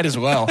 maybe. Might as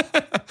well.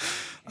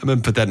 I'm going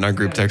to put that in our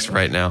group text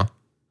right now.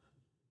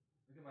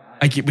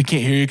 We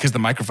can't hear you because the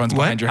microphone's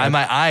behind your head.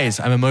 My eyes.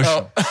 I'm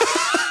emotional.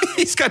 Oh.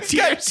 He's got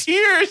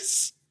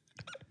tears.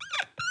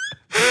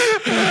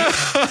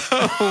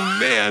 Oh,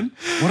 man.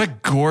 What a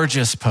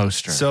gorgeous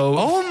poster.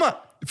 So,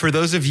 for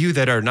those of you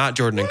that are not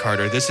Jordan and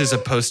Carter, this is a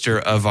poster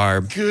of our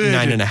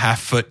 9.5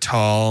 foot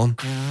tall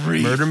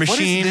murder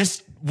machine.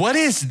 What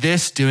is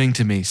this doing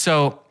to me?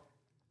 So,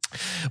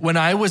 when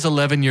I was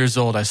 11 years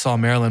old, I saw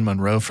Marilyn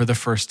Monroe for the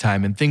first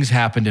time, and things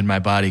happened in my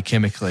body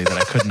chemically that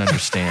I couldn't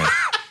understand.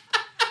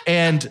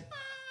 And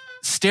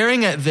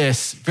staring at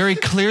this very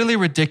clearly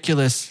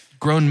ridiculous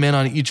grown men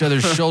on each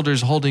other's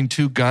shoulders holding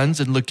 2 guns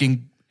and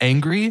looking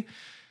angry,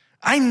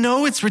 I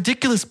know it's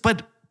ridiculous,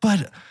 but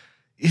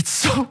it's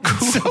so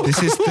cool.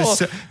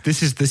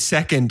 This is the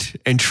second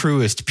and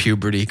truest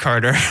puberty,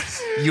 Carter.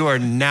 You are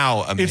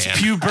now a man. It's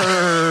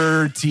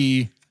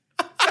puberty.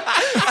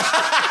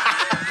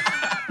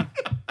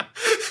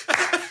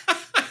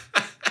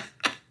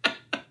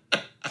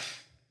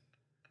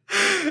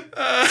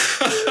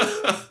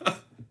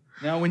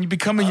 Now, when you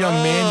become a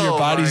young man, your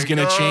body's going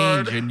to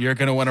change, and you're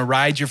going to want to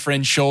ride your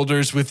friend's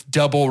shoulders with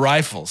double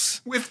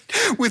rifles.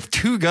 With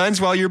 2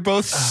 guns while you're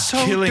both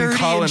so killing dirty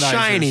colonizers.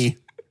 and shiny.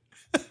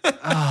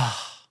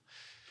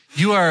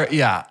 You are,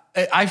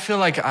 I feel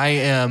like I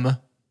am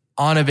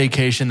on a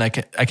vacation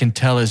that I can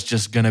tell is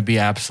just going to be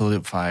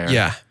absolute fire.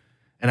 Yeah.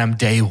 And I'm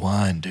day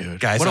one, dude.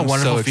 Guys, what a I'm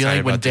wonderful so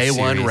feeling when about day this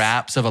one series.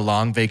 wraps of a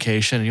long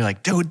vacation and you're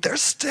like, dude,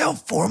 there's still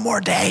 4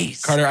 more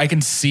days. Carter, I can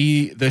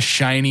see the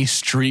shiny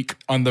streak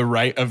on the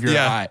right of your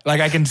eye.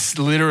 Like I can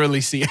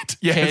literally see it.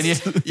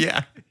 Yes. Can you?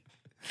 Yeah.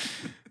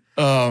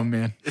 Oh,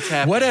 man. It's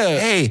happening. What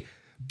a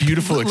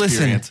beautiful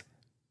experience.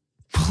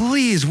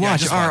 Please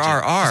watch just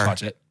RRR. Just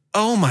watch it.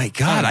 Oh my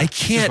God, I watch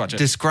can't it.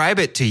 describe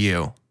it to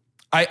you.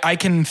 I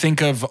can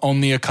think of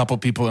only a couple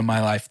people in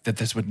my life that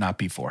this would not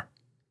be for.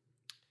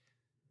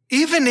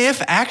 Even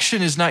if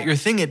action is not your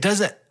thing,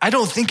 I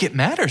don't think it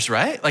matters,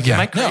 right? Like, am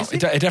I crazy?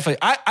 No, it definitely.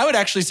 I would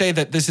actually say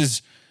that this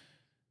is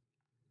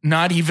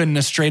not even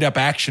a straight up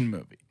action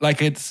movie.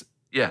 Like it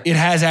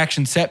has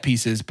action set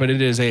pieces, but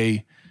it is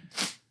a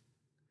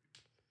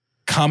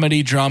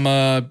comedy,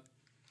 drama,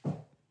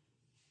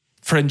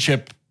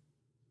 friendship,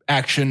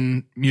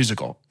 action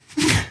musical.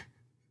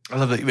 I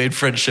love that you made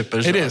friendship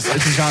a genre. It is.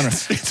 It's a genre.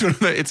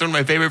 It's one of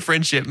my favorite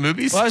friendship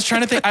movies. Well, I was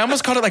trying to think. I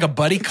almost called it like a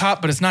buddy cop,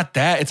 but it's not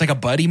that. It's like a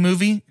buddy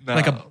movie. No.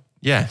 Like a,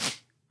 Yeah.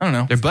 I don't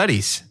know. They're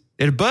buddies.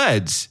 They're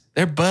buds.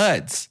 They're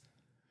buds.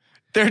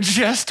 They're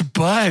just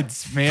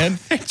buds, man.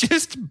 They're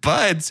just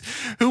buds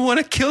who want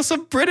to kill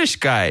some British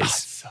guys.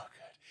 So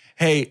good.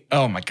 Hey,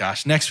 oh my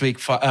gosh. Next week,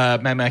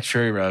 Mad Max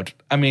Fury Road.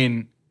 I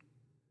mean,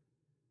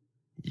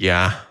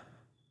 Yeah.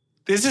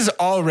 this is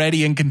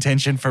already in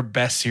contention for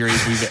best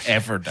series we've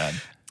ever done.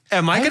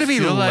 Am I going to be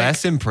feel like-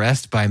 less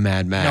impressed by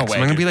Mad Max? No way,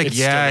 I'm going to be dude. like, It's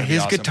still yeah, gonna be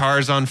his awesome.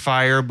 guitar's on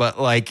fire, but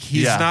like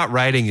he's Yeah. not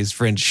riding his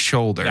friend's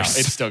shoulders. No,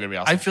 it's still going to be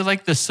awesome. I feel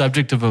like the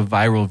subject of a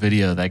viral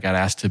video that got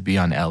asked to be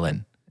on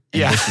Ellen. And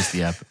Yeah. This is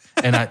the episode.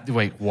 And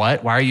wait,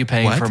 what? Why are you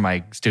paying What? for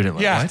my student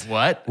loan? Yeah.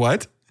 What?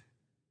 What?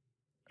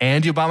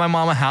 And you bought my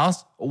mom a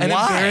house? An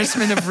Why?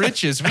 embarrassment of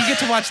riches. We get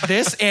to watch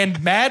this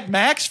and Mad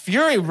Max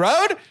Fury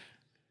Road.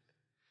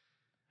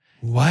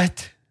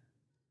 What?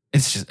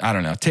 It's just, I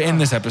don't know. To end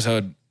this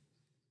episode,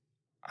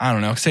 I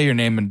don't know. Say your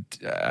name and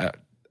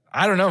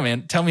I don't know,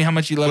 man. Tell me how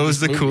much you love What was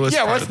this the movie. coolest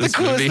Yeah, part what's of the this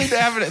coolest movie? thing to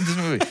happen in this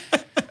movie?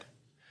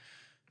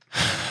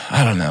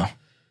 I don't know.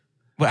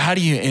 But how do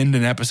you end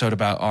an episode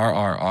about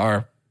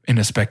RRR in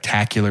a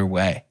spectacular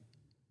way?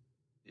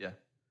 Yeah.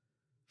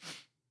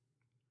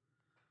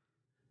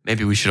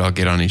 Maybe we should all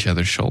get on each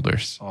other's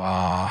shoulders.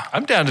 Aw.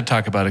 I'm down to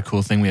talk about a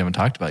cool thing we haven't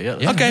talked about yet.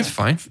 Yeah, Okay. that's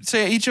fine.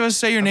 Say each of us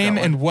say your name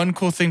and one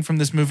cool thing from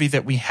this movie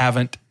that we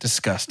haven't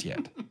discussed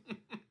yet.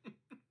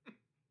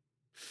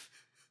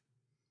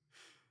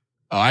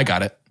 Oh, I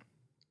got it.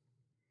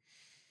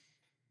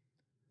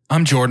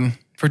 I'm Jordan.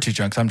 For Two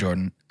Chunks, I'm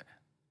Jordan.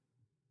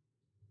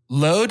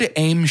 Load,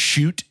 aim,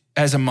 shoot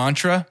as a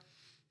mantra.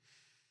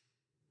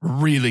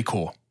 Really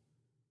cool.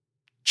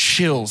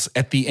 Chills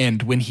at the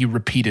end when he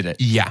repeated it.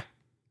 Yeah.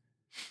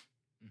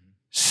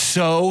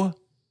 So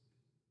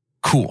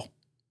cool.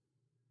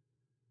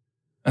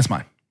 That's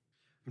mine.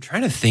 I'm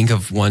trying to think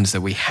of ones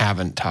that we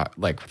haven't talked,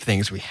 like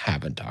things we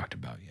haven't talked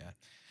about yet.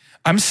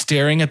 I'm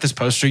staring at this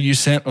poster you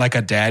sent like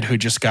a dad who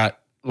just got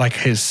like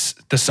the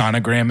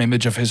sonogram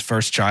image of his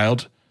first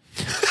child.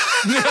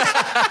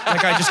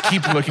 Like I just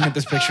keep looking at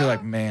this picture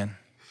like, man,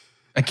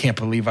 I can't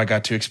believe I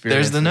got to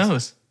experience There's the this.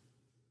 nose.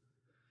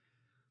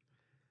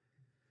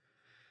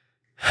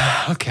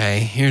 Okay,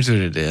 here's what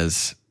it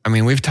is. I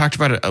mean, we've talked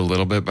about it a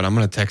little bit, but I'm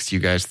going to text you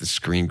guys the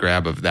screen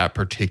grab of that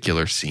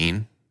particular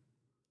scene.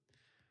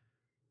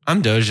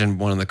 I'm dojing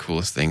one of the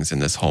coolest things in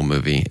this whole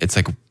movie. It's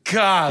like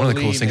Golly, one of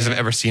the coolest things man. I've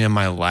ever seen in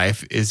my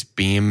life is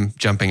Beam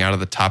jumping out of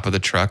the top of the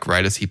truck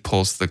right as he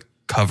pulls the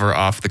cover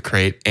off the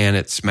crate and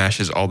it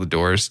smashes all the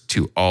doors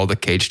to all the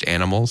caged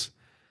animals.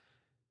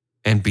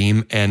 And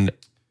Beam and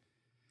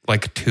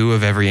like two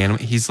of every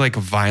animal. He's like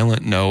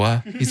Violent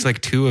Noah. He's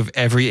like two of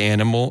every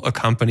animal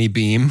accompany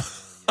Beam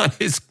on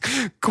his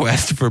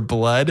quest for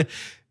blood.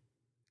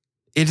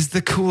 It is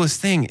the coolest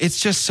thing.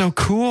 It's just so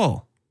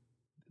cool.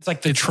 It's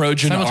like the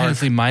Trojan arc.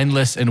 Simultaneously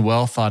mindless and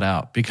well thought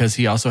out because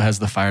he also has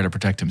the fire to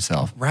protect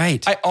himself.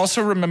 Right. I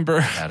also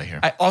remember Outta here.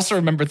 I also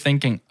remember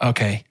thinking,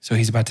 okay, so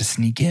he's about to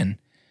sneak in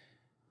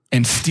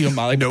and steal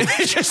Molly. Nope.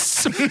 He just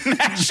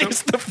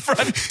smashes the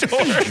front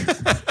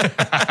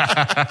door.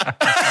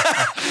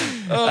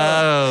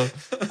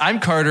 I'm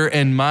Carter,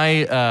 and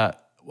my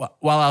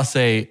while I'll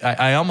say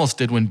I almost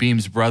did when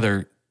Beam's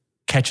brother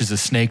catches a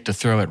snake to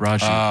throw at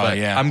Raju. But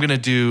yeah. I'm gonna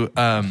do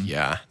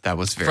Yeah, that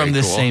was very from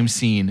this cool. same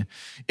scene.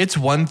 It's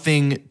one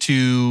thing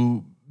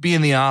to be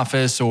in the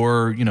office,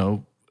 or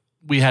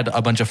we had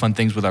a bunch of fun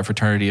things with our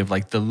fraternity of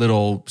like the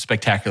little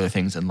spectacular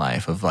things in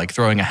life of like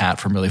throwing a hat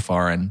from really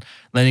far and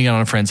landing it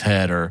on a friend's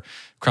head, or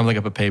crumbling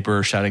up a paper,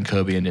 or shouting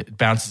Kobe, and it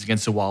bounces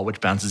against the wall, which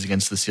bounces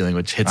against the ceiling,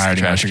 which hits I the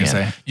already know what trash you're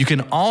gonna can. say. You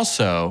can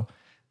also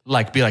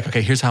like be like,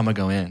 okay, here's how I'm gonna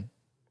go in.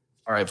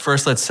 All right,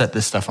 first let's set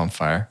this stuff on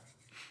fire.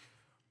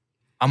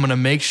 I'm gonna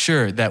make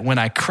sure that when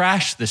I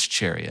crash this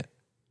chariot,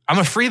 I'm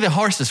gonna free the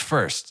horses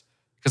first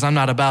because I'm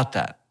not about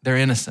that. They're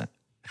innocent.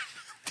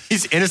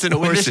 These innocent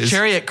When horses. this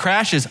chariot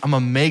crashes, I'm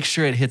gonna make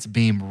sure it hits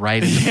Beam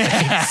right in the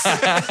face.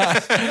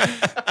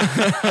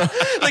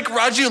 Like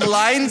Raju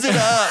lines it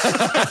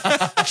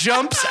up,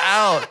 jumps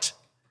out,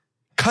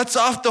 cuts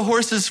off the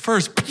horses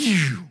first,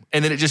 pew,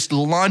 and then it just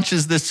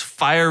launches this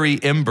fiery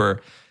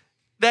ember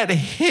that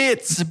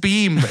hits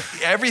Beam.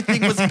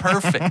 Everything was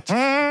perfect.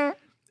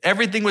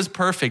 Everything was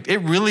perfect. It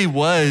really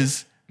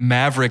was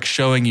Maverick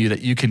showing you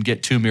that you can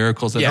get two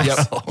miracles in a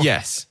Yes. row.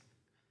 Yes.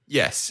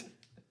 Yes.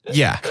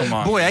 Yeah. Come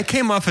on, Boy, I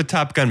came off of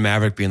Top Gun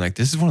Maverick being like,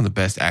 this is one of the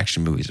best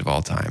action movies of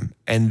all time.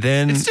 And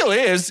then It still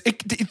is. There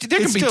it can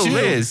be still two.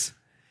 is.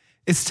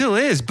 It still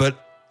is,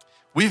 but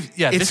This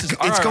is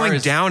it's going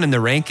down in the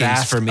rankings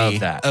vast for me of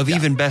that. of Yeah.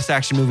 even best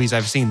action movies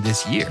I've seen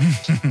this year.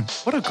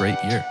 What a great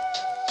year.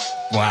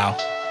 Wow.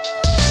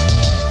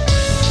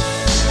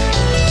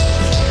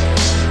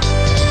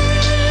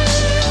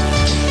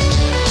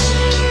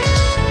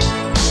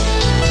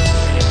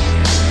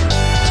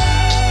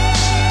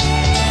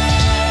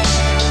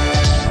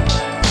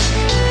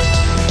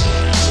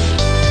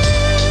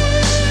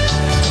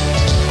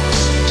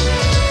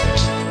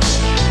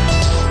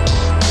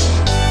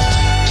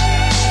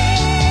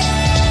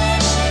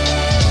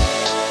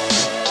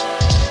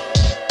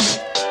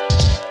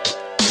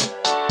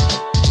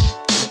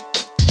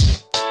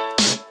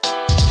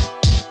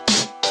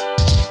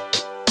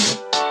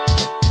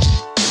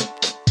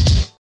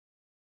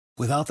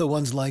 Without the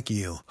ones like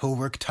you, who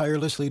work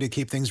tirelessly to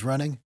keep things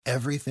running,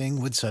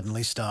 everything would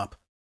suddenly stop.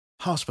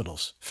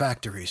 Hospitals,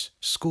 factories,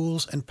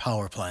 schools, and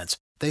power plants,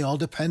 they all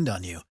depend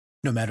on you.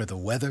 No matter the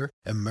weather,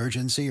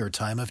 emergency, or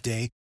time of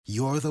day,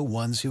 you're the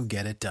ones who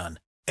get it done.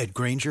 At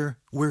Grainger,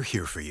 we're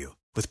here for you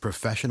with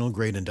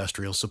professional-grade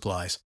industrial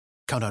supplies.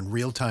 Count on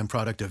real-time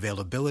product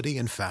availability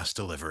and fast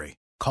delivery.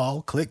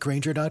 Call,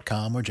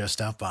 clickgrainger.com, or just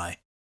stop by.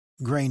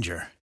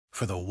 Grainger,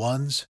 for the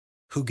ones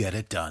who get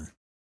it done.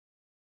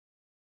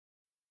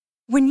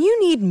 When you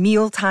need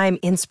mealtime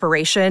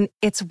inspiration,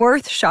 it's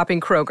worth shopping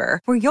Kroger,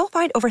 where you'll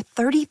find over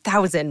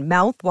 30,000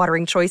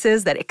 mouth-watering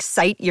choices that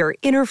excite your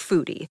inner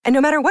foodie. And no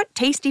matter what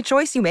tasty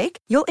choice you make,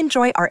 you'll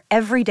enjoy our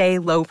everyday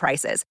low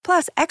prices,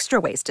 plus extra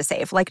ways to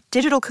save, like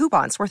digital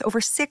coupons worth over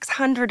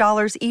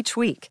 $600 each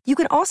week. You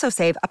can also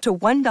save up to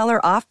 $1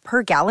 off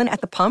per gallon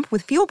at the pump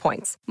with fuel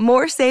points.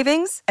 More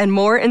savings and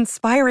more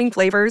inspiring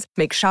flavors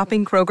make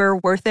shopping Kroger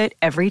worth it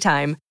every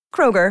time.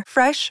 Kroger,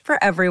 fresh for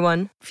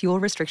everyone. Fuel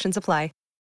restrictions apply.